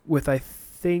with, I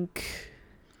think,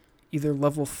 either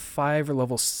level 5 or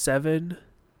level 7,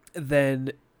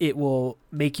 then it will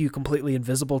make you completely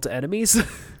invisible to enemies.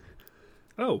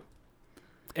 Oh.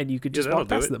 And you could just walk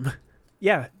past them.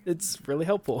 Yeah, it's really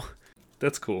helpful.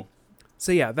 That's cool.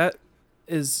 So yeah, that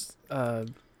is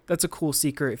that's a cool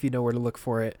secret if you know where to look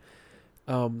for it.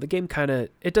 The game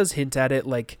it does hint at it,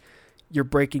 like you're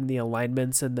breaking the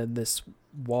alignments and then this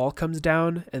wall comes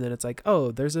down, and then it's like,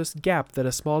 oh, there's this gap that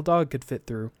a small dog could fit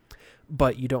through,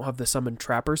 but you don't have the summon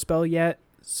trapper spell yet.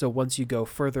 So once you go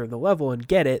further in the level and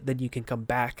get it, then you can come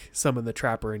back, summon the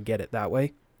trapper, and get it that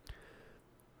way.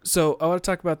 So I want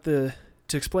to talk about to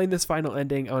explain this final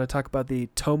ending, I want to talk about the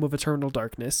Tome of Eternal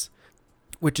Darkness,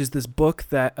 which is this book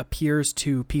that appears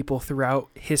to people throughout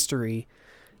history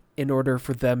in order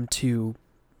for them to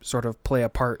sort of play a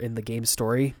part in the game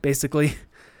story, basically.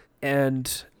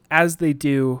 And as they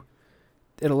do,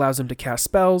 it allows them to cast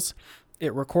spells.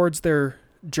 It records their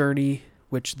journey,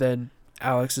 which then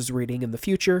Alex is reading in the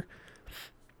future.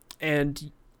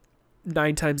 And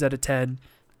 9 times out of 10,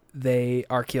 they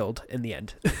are killed in the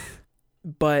end.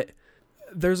 But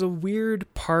there's a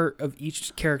weird part of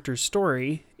each character's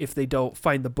story if they don't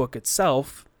find the book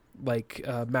itself, like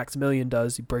Maximilian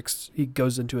does. He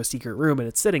goes into a secret room and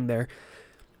it's sitting there,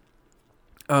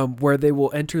 where they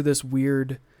will enter this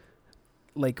weird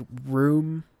like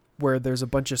room where there's a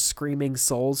bunch of screaming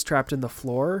souls trapped in the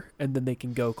floor, and then they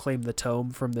can go claim the tome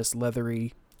from this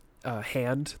leathery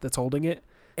hand that's holding it.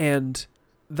 And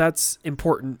that's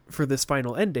important for this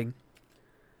final ending,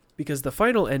 because the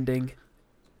final ending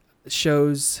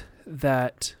shows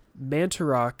that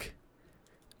Mantarok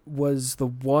was the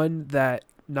one that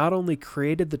not only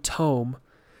created the tome,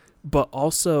 but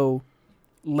also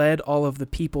led all of the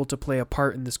people to play a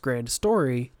part in this grand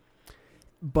story.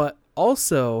 But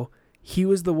also, he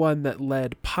was the one that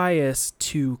led Pius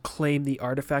to claim the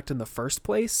artifact in the first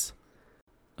place.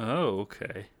 Oh,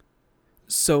 okay.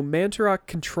 So Mantarok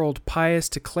controlled Pius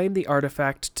to claim the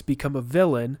artifact to become a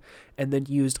villain, and then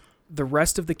used the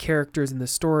rest of the characters in the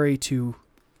story to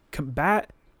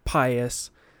combat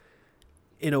Pius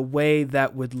in a way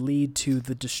that would lead to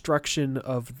the destruction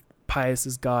of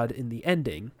Pius's god in the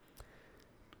ending.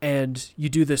 And you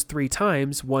do this 3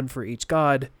 times, 1 for each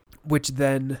god, which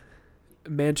then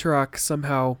Mantarok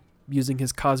somehow, using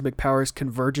his cosmic powers,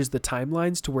 converges the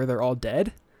timelines to where they're all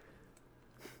dead.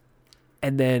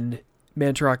 And then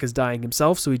Mantarok is dying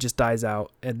himself, so he just dies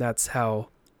out, and that's how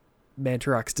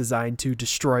Mantarok's designed to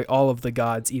destroy all of the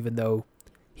gods, even though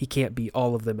he can't beat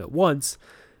all of them at once.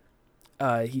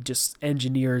 He just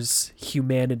engineers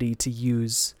humanity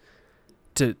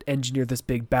to engineer this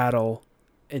big battle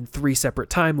in 3 separate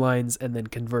timelines, and then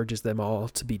converges them all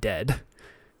to be dead.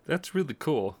 That's really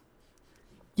cool.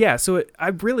 Yeah, so I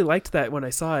really liked that when I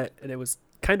saw it, and it was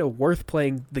kind of worth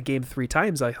playing the game 3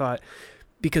 times, I thought,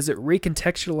 because it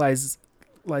recontextualizes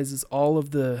all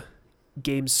of the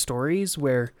game's stories,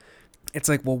 where it's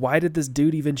like, well, why did this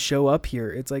dude even show up here?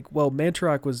 It's like, well,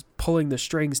 Mantarok was pulling the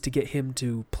strings to get him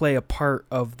to play a part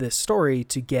of this story,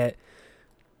 to get,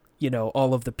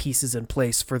 all of the pieces in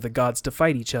place for the gods to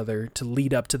fight each other, to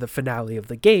lead up to the finale of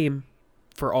the game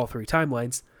for all 3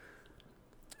 timelines.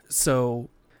 So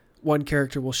one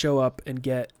character will show up and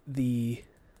get the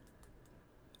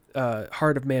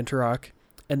Heart of Mantarok,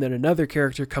 and then another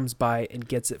character comes by and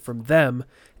gets it from them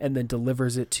and then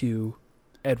delivers it to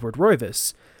Edward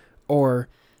Roivas. Or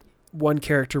one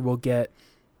character will get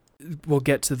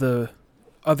to the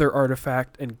other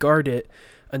artifact and guard it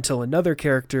until another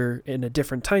character in a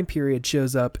different time period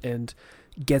shows up and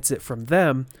gets it from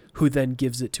them, who then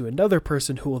gives it to another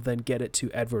person who will then get it to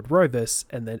Edward Roivas,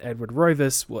 and then Edward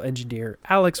Roivas will engineer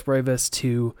Alex Roivas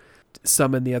to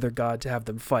summon the other god to have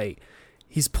them fight.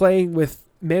 He's playing with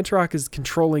Mantarok is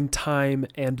controlling time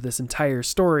and this entire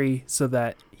story so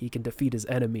that he can defeat his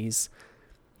enemies.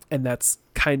 And that's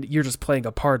you're just playing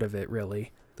a part of it,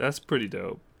 really. That's pretty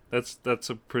dope. That's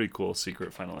a pretty cool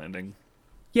secret final ending.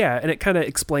 Yeah, and it kind of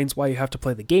explains why you have to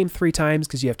play the game 3 times,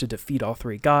 because you have to defeat all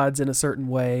 3 gods in a certain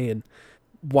way, and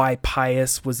why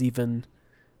Pius was even...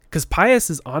 Because Pius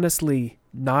is honestly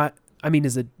not... I mean,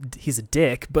 he's a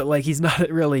dick, but like he's not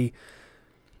really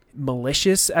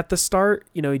malicious at the start.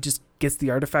 He just gets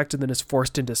the artifact and then is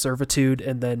forced into servitude,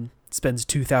 and then spends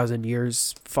 2,000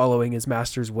 years following his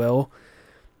master's will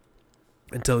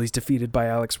until he's defeated by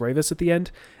Alex Roivas at the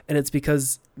end. And it's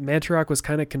because Mantarok was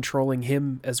kind of controlling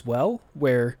him as well,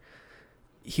 where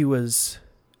he was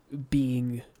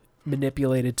being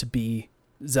manipulated to be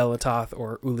Xelatoth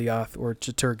or Ulyaoth or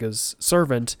Cthulhu's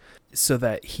servant, so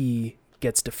that he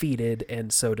gets defeated,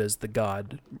 and so does the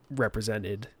god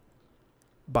represented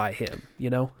by him,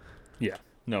 Yeah.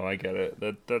 No, I get it.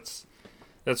 That's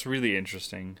really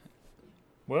interesting.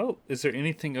 Well, is there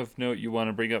anything of note you want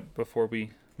to bring up before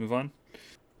we move on?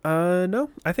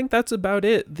 No, I think that's about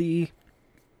it.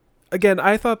 Again,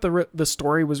 I thought the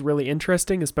story was really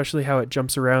interesting, especially how it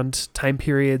jumps around time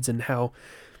periods and how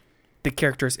the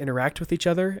characters interact with each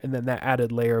other. And then that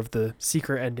added layer of the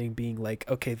secret ending being like,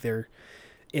 okay, they're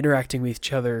interacting with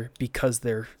each other because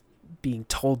they're being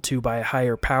told to by a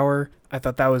higher power. I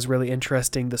thought that was really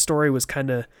interesting. The story was kind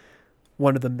of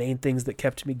one of the main things that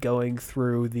kept me going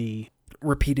through the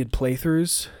repeated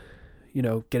playthroughs, you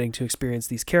know, getting to experience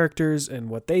these characters and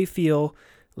what they feel,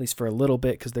 at least for a little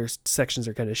bit, because their sections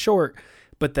are kind of short,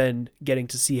 but then getting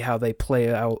to see how they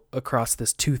play out across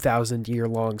this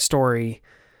 2,000-year-long story.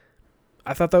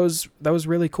 I thought that was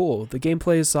really cool. The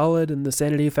gameplay is solid, and the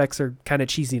sanity effects are kind of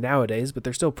cheesy nowadays, but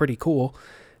they're still pretty cool.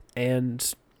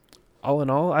 And all in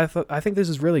all, I think this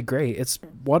is really great. It's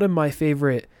one of my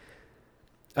favorite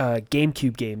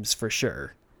GameCube games for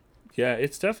sure. Yeah,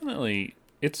 it's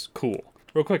cool.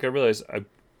 Real quick, I realized I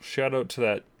shout out to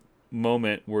that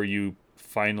moment where you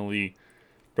finally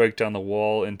break down the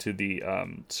wall into the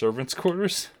servants'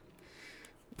 quarters.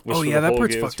 Oh yeah, that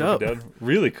part's fucked up.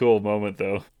 Really cool moment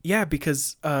though. Yeah,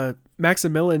 because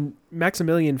Maximilian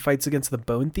fights against the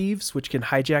Bone Thieves, which can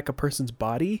hijack a person's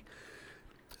body.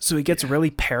 So he gets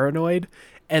really paranoid.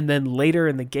 And then later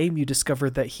in the game, you discover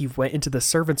that he went into the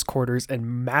servants' quarters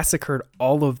and massacred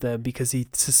all of them because he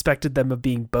suspected them of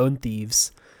being bone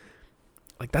thieves.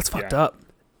 Like, that's fucked up.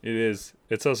 It is.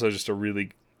 It's also just a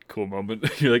really cool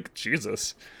moment. You're like,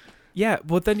 Jesus. Yeah,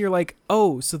 but then you're like,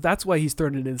 oh, so that's why he's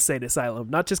thrown in an insane asylum.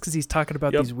 Not just because he's talking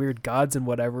about these weird gods and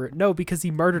whatever. No, because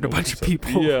he murdered a bunch of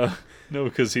people. Yeah. No,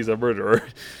 because he's a murderer.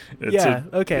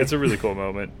 Okay. It's a really cool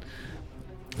moment.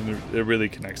 And it really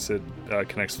connects to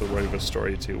the right of a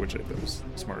story too, which I thought was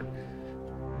smart.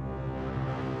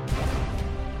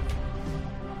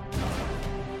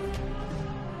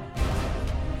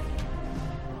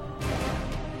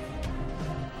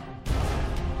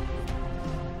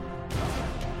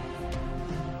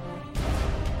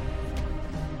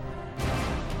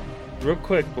 Real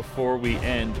quick before we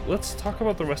end, let's talk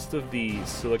about the rest of the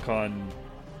Silicon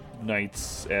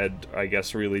Knights and I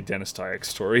guess really Dennis Dyack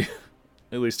story.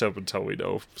 At least up until we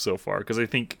know so far, because I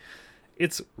think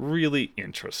it's really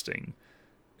interesting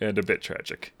and a bit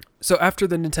tragic. So after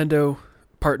the Nintendo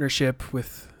partnership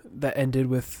that ended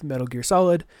with Metal Gear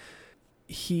Solid,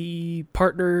 he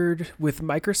partnered with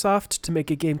Microsoft to make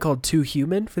a game called Too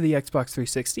Human for the Xbox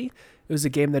 360. It was a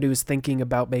game that he was thinking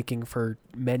about making for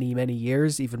many, many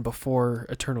years, even before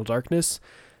Eternal Darkness,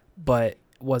 but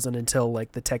wasn't until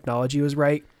like the technology was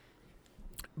right.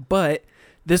 But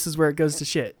this is where it goes to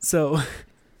shit. So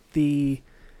I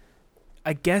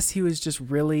guess he was just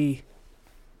really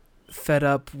fed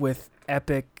up with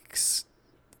Epic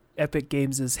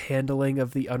Games' handling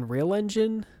of the Unreal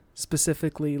Engine.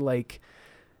 Specifically, like,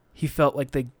 he felt like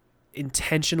they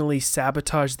intentionally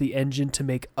sabotaged the engine to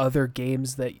make other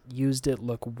games that used it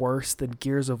look worse than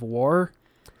Gears of War,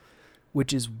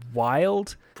 which is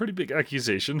wild. Pretty big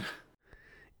accusation.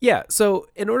 Yeah, so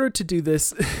in order to do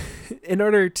this, in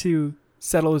order to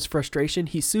settle his frustration,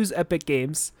 he sues Epic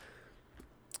Games,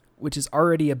 which is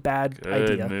already a bad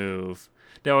idea. Good move.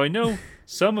 Now, I know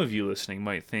some of you listening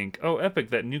might think, oh,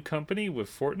 Epic, that new company with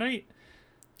Fortnite?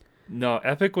 No,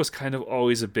 Epic was kind of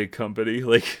always a big company.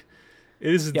 Like,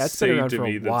 it is insane to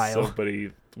me that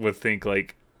somebody would think,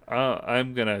 like,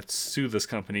 I'm going to sue this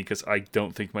company because I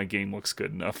don't think my game looks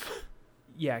good enough.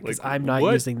 Yeah, because I'm not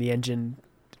using the engine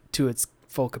to its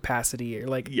full capacity. Or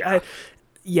like, it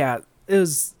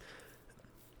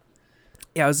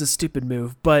was a stupid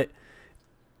move. But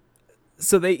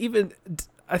so they even,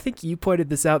 I think you pointed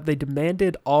this out, they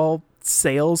demanded all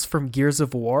sales from Gears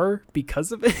of War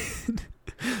because of it.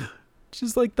 Which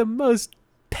is like the most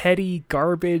petty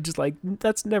garbage. Like,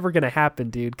 that's never going to happen,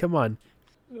 dude. Come on.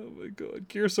 Oh my god.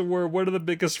 Gears of War, one of the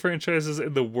biggest franchises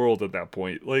in the world at that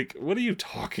point. Like, what are you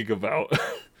talking about?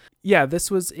 Yeah, this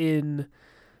was in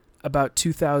about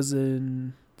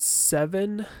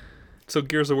 2007. So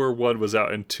Gears of War 1 was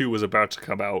out and 2 was about to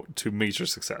come out to major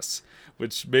success,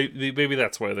 which maybe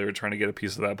that's why they were trying to get a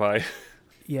piece of that pie.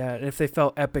 Yeah, and if they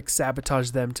felt Epic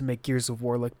sabotaged them to make Gears of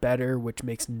War look better, which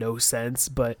makes no sense,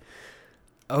 but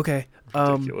okay.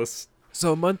 Ridiculous.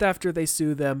 So a month after they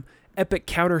sue them, Epic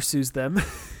countersues them.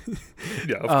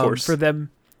 Yeah, of course. For them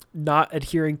not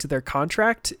adhering to their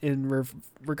contract in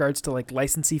regards to like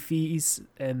licensee fees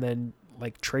and then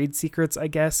like trade secrets, I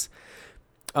guess.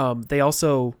 They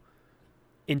also,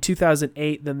 in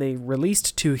 2008, then they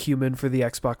released Too Human for the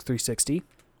Xbox 360.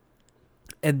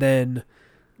 And then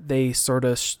they sort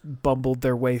of bumbled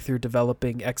their way through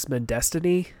developing X-Men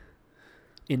Destiny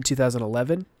in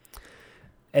 2011.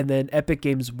 And then Epic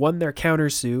Games won their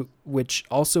countersuit, which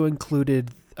also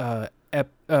included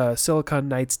Silicon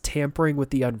Knights tampering with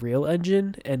the Unreal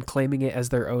Engine and claiming it as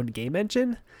their own game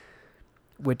engine,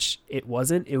 which it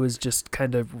wasn't. It was just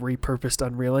kind of repurposed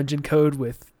Unreal Engine code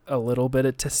with a little bit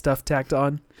of stuff tacked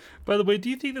on. By the way, do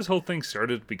you think this whole thing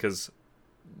started because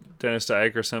Dennis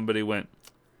Dyack or somebody went,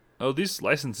 oh, these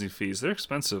licensing fees, they're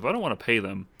expensive. I don't want to pay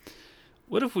them.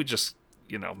 What if we just,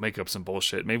 make up some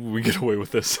bullshit? Maybe we get away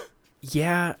with this.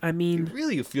 Yeah, I mean... It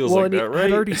really feels like that, right? He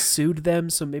had already sued them,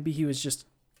 so maybe he was just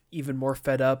even more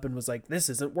fed up and was like, this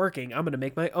isn't working. I'm going to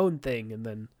make my own thing. And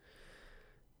then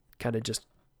kind of just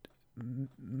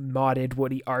modded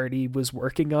what he already was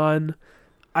working on.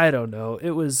 I don't know.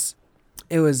 It was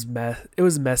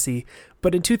messy.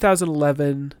 But in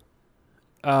 2011,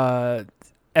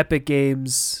 Epic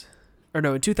Games...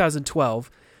 in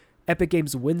 2012, Epic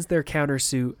Games wins their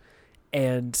countersuit,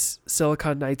 and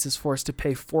Silicon Knights is forced to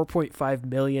pay $4.5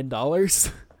 million,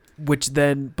 which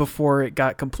then, before it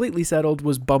got completely settled,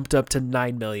 was bumped up to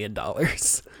 $9 million.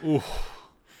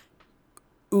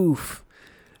 Oof.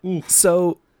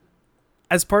 So,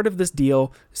 as part of this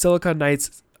deal, Silicon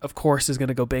Knights, of course, is going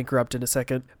to go bankrupt in a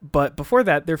second. But before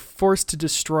that, they're forced to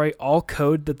destroy all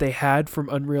code that they had from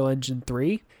Unreal Engine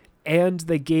 3. And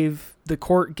the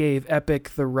court gave Epic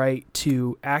the right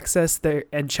to access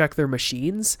and check their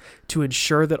machines to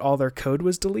ensure that all their code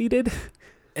was deleted.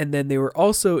 And then they were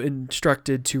also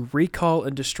instructed to recall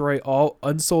and destroy all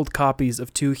unsold copies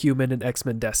of 2 Human and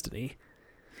X-Men Destiny.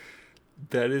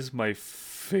 That is my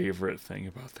favorite thing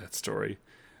about that story.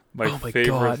 My favorite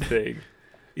God. thing.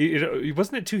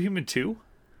 Wasn't it 2 Human 2?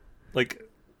 Like,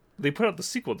 they put out the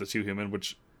sequel to 2 Human,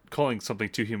 which... calling something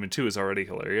 2 Human 2 is already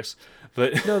hilarious.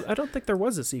 But no, I don't think there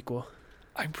was a sequel.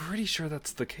 I'm pretty sure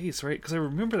that's the case, right? Because I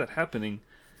remember that happening.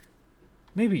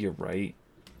 Maybe you're right.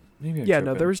 Maybe I'm tripping.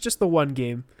 No, there was just the one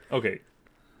game. Okay,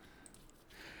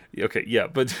 yeah,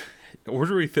 but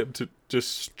ordering them to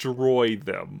destroy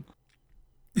them.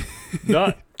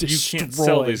 Not, you can't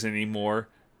sell these anymore.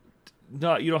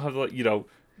 Not, you don't have to,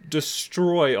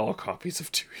 destroy all copies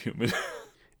of 2 Human.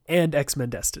 And X-Men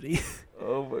Destiny.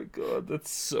 Oh my god,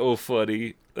 that's so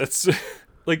funny. That's,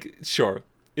 sure.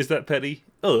 Is that petty?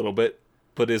 A little bit.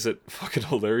 But is it fucking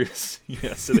hilarious?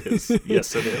 Yes, it is.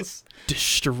 Yes, it is.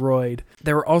 Destroyed.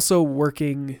 They were also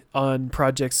working on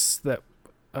projects that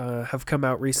have come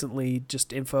out recently,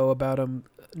 just info about them,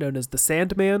 known as The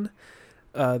Sandman,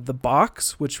 The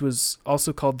Box, which was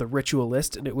also called The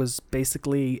Ritualist, and it was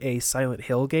basically a Silent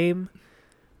Hill game,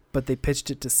 but they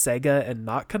pitched it to Sega and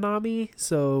not Konami,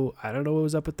 so I don't know what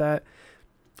was up with that.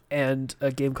 And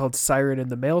a game called Siren in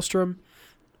the Maelstrom.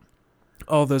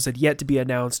 All those had yet to be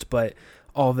announced, but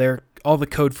all the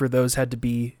code for those had to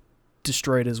be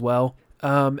destroyed as well.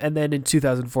 And then in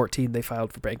 2014, they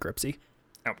filed for bankruptcy.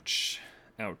 Ouch.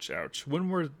 When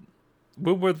were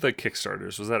the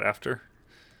Kickstarters? Was that after?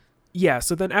 Yeah,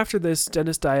 so then after this,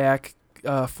 Dennis Dyack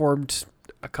formed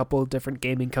a couple of different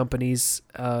gaming companies,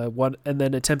 and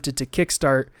then attempted to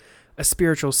kickstart a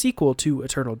spiritual sequel to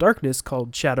Eternal Darkness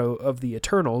called Shadow of the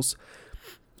Eternals.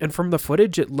 And from the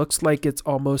footage, it looks like it's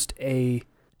almost a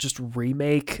just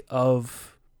remake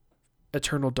of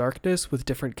Eternal Darkness with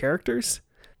different characters.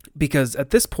 Because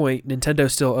at this point,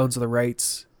 Nintendo still owns the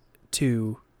rights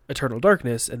to Eternal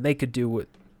Darkness, and they could do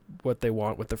what they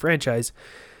want with the franchise.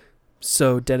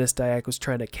 So Dennis Dyack was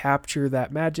trying to capture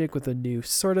that magic with a new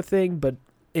sort of thing, but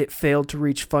it failed to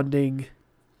reach funding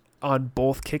on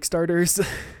both Kickstarters.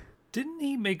 Didn't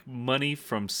he make money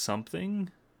from something,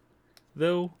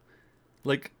 though?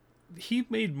 Like, he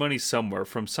made money somewhere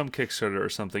from some Kickstarter or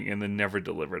something and then never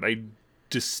delivered. I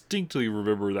distinctly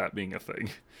remember that being a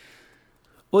thing.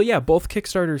 Well, yeah, both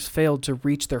Kickstarters failed to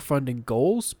reach their funding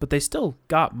goals, but they still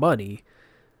got money.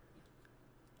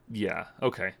 Yeah,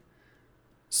 okay.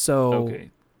 So,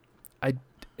 okay. I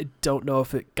don't know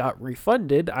if it got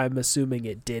refunded. I'm assuming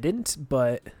it didn't,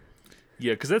 but...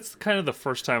 Yeah, because that's kind of the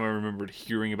first time I remembered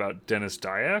hearing about Dennis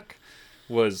Dyack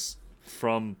was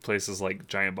from places like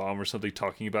Giant Bomb or something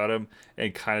talking about him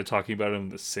and kind of talking about him in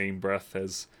the same breath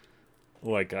as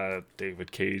like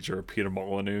David Cage or Peter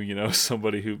Molyneux,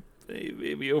 somebody who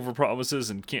maybe overpromises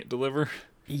and can't deliver.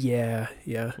 Yeah.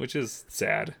 Which is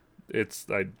sad. It's,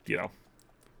 I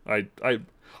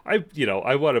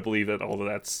want to believe that all of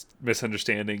that's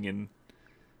misunderstanding and,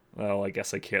 well, I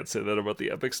guess I can't say that about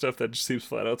the Epic stuff. That just seems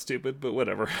flat out stupid, but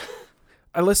whatever.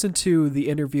 I listened to the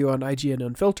interview on IGN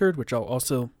Unfiltered, which I'll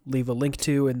also leave a link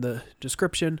to in the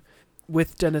description,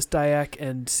 with Dennis Dyack,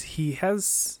 and he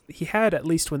had, at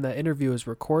least when that interview was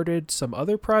recorded, some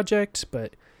other project,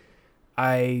 but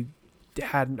I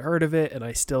hadn't heard of it, and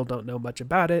I still don't know much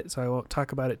about it, so I won't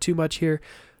talk about it too much here.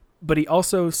 But he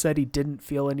also said he didn't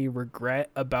feel any regret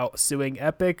about suing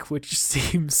Epic, which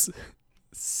seems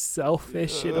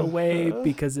selfish in a way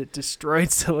because it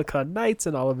destroyed Silicon Knights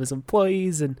and all of his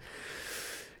employees, and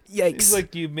yikes. Seems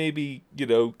like you maybe,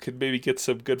 could maybe get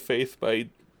some good faith by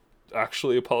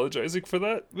actually apologizing for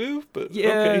that move, but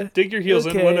okay, dig your heels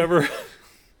in, whatever.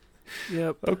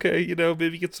 Yep. Okay,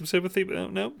 maybe get some sympathy,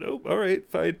 but no, all right,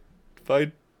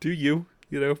 fine, do you,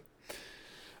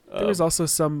 There was also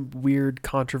some weird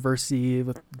controversy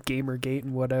with Gamergate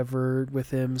and whatever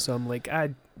with him, so I'm like, I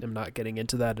am not getting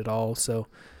into that at all. So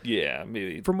yeah,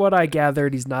 maybe. From what I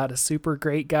gathered, he's not a super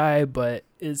great guy, but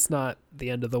it's not the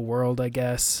end of the world, I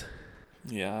guess.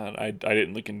 Yeah, I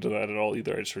didn't look into that at all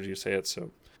either. I just heard you say it,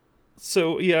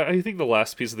 so yeah, I think the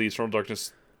last piece of the Eternal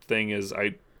Darkness thing is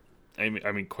I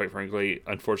mean, quite frankly,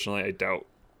 unfortunately, I doubt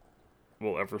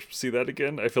we'll ever see that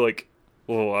again. I feel like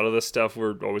a lot of this stuff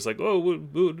we're always like, oh,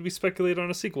 would we speculate on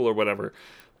a sequel or whatever,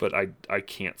 but I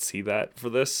can't see that for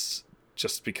this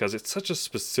just because it's such a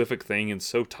specific thing and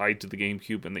so tied to the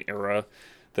GameCube and the era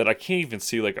that I can't even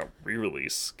see like a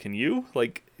re-release. Can you?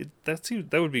 Like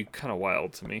that would be kind of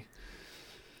wild to me.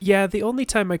 Yeah, the only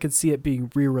time I could see it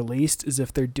being re-released is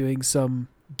if they're doing some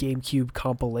GameCube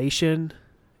compilation,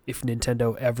 if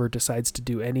Nintendo ever decides to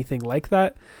do anything like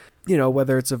that.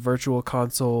 Whether it's a virtual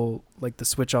console like the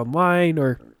Switch Online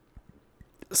or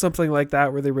something like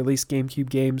that where they release GameCube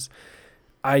games.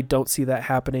 I don't see that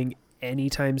happening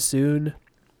anytime soon.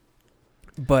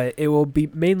 But it will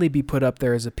mainly be put up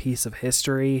there as a piece of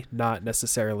history, not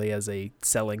necessarily as a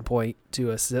selling point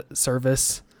to a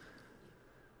service.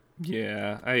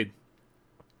 Yeah,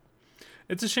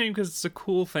 it's a shame because it's a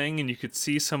cool thing and you could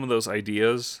see some of those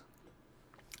ideas,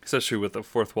 especially with the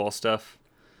fourth wall stuff.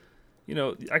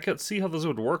 I could see how those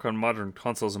would work on modern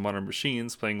consoles and modern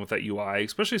machines playing with that UI,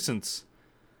 especially since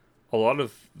a lot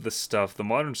of the stuff, the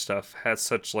modern stuff, has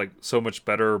such so much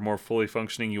better, more fully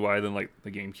functioning UI than like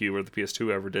the GameCube or the PS2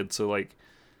 ever did. So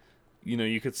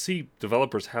you could see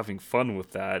developers having fun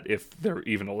with that if they're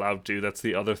even allowed to. That's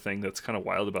the other thing that's kind of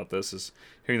wild about this is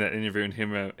hearing that interview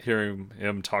and hearing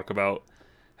him talk about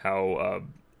how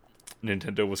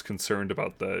Nintendo was concerned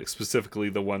about specifically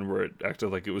the one where it acted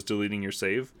like it was deleting your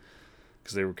save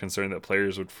because they were concerned that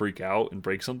players would freak out and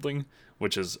break something,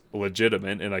 which is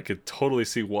legitimate, and I could totally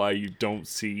see why you don't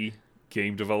see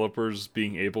game developers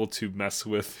being able to mess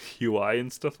with UI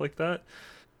and stuff like that.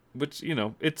 Which,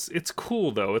 it's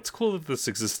cool, though. It's cool that this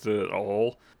existed at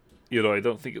all. I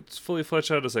don't think it's fully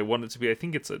fleshed out as I want it to be. I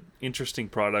think it's an interesting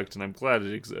product, and I'm glad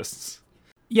it exists.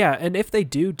 Yeah, and if they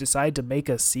do decide to make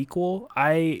a sequel,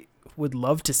 I would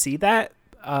love to see that.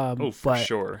 For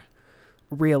sure.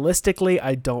 Realistically,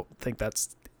 I don't think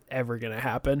that's ever going to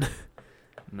happen.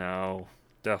 No,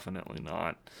 definitely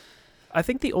not. I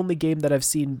think the only game that I've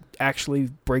seen actually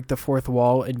break the fourth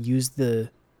wall and use the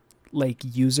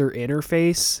user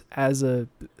interface as a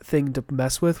thing to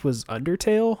mess with was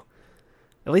Undertale,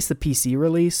 at least the PC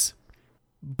release,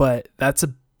 but that's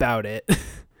about it.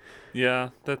 Yeah,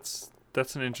 that's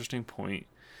an interesting point.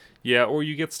 Yeah, or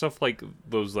you get stuff like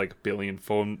those billion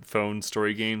phone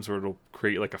story games where it'll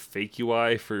create a fake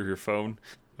UI for your phone,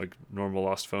 like normal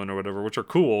Lost Phone or whatever, which are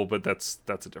cool, but that's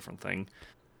a different thing.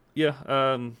 Yeah,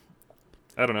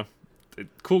 I don't know.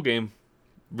 Cool game.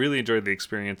 Really enjoyed the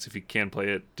experience. If you can play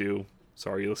it, do.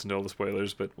 Sorry you listened to all the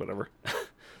spoilers, but whatever.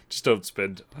 Just don't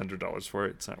spend $100 for it.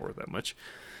 It's not worth that much.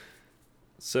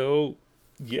 So,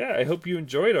 yeah, I hope you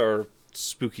enjoyed our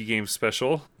spooky game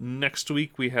special. Next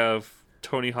week we have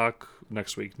Tony Hawk.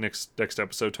 Next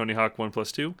episode, Tony Hawk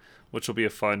 1+2, which will be a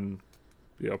fun,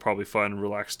 probably fun,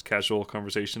 relaxed, casual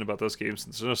conversation about those games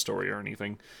since there's no story or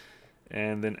anything.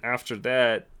 And then after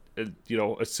that,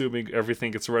 assuming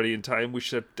everything gets ready in time, we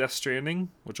should have Death Stranding,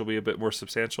 which will be a bit more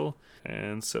substantial.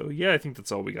 And so, yeah, I think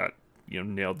that's all we got,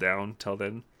 nailed down till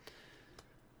then.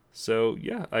 So,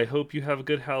 yeah, I hope you have a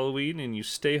good Halloween and you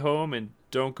stay home and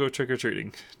don't go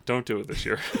trick-or-treating. Don't do it this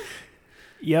year.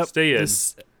 Yep. Stay in.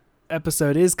 This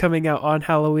episode is coming out on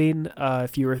Halloween.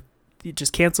 If you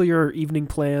just cancel your evening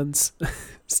plans,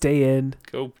 stay in.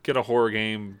 Go get a horror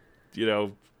game,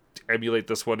 emulate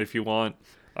this one if you want.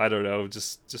 I don't know,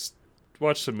 just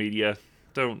watch some media.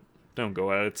 Don't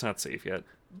go at it. It's not safe yet.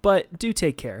 But do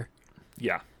take care.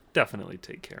 Yeah, definitely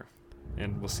take care.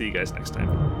 And we'll see you guys next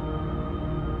time.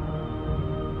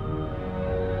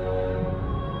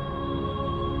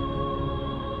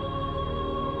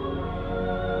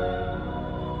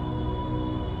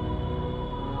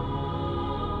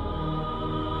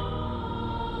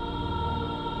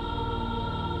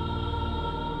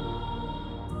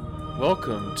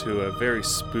 Welcome to a very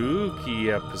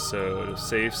spooky episode of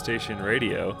Save Station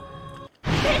Radio.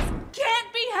 This